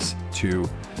analysis to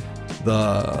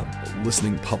the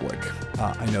listening public.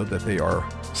 I know that they are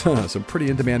some pretty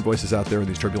in-demand voices out there in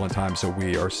these turbulent times, so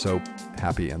we are so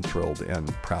happy and thrilled and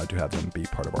proud to have them be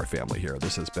part of our family here.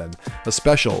 This has been a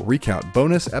special Recount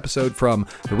bonus episode from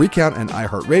The Recount and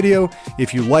iHeartRadio.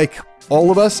 If you like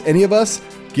all of us, any of us,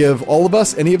 give all of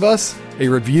us, any of us, a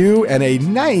review and a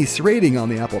nice rating on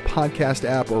the Apple Podcast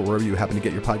app or wherever you happen to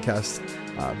get your podcasts.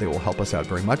 They will help us out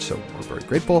very much, so we're very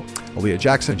grateful. Aaliyah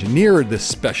Jackson engineered this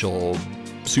special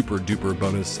super duper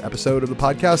bonus episode of the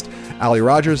podcast. Ali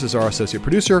Rogers is our associate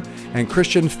producer, and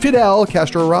Christian Fidel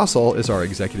Castro Russell is our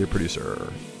executive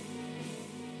producer.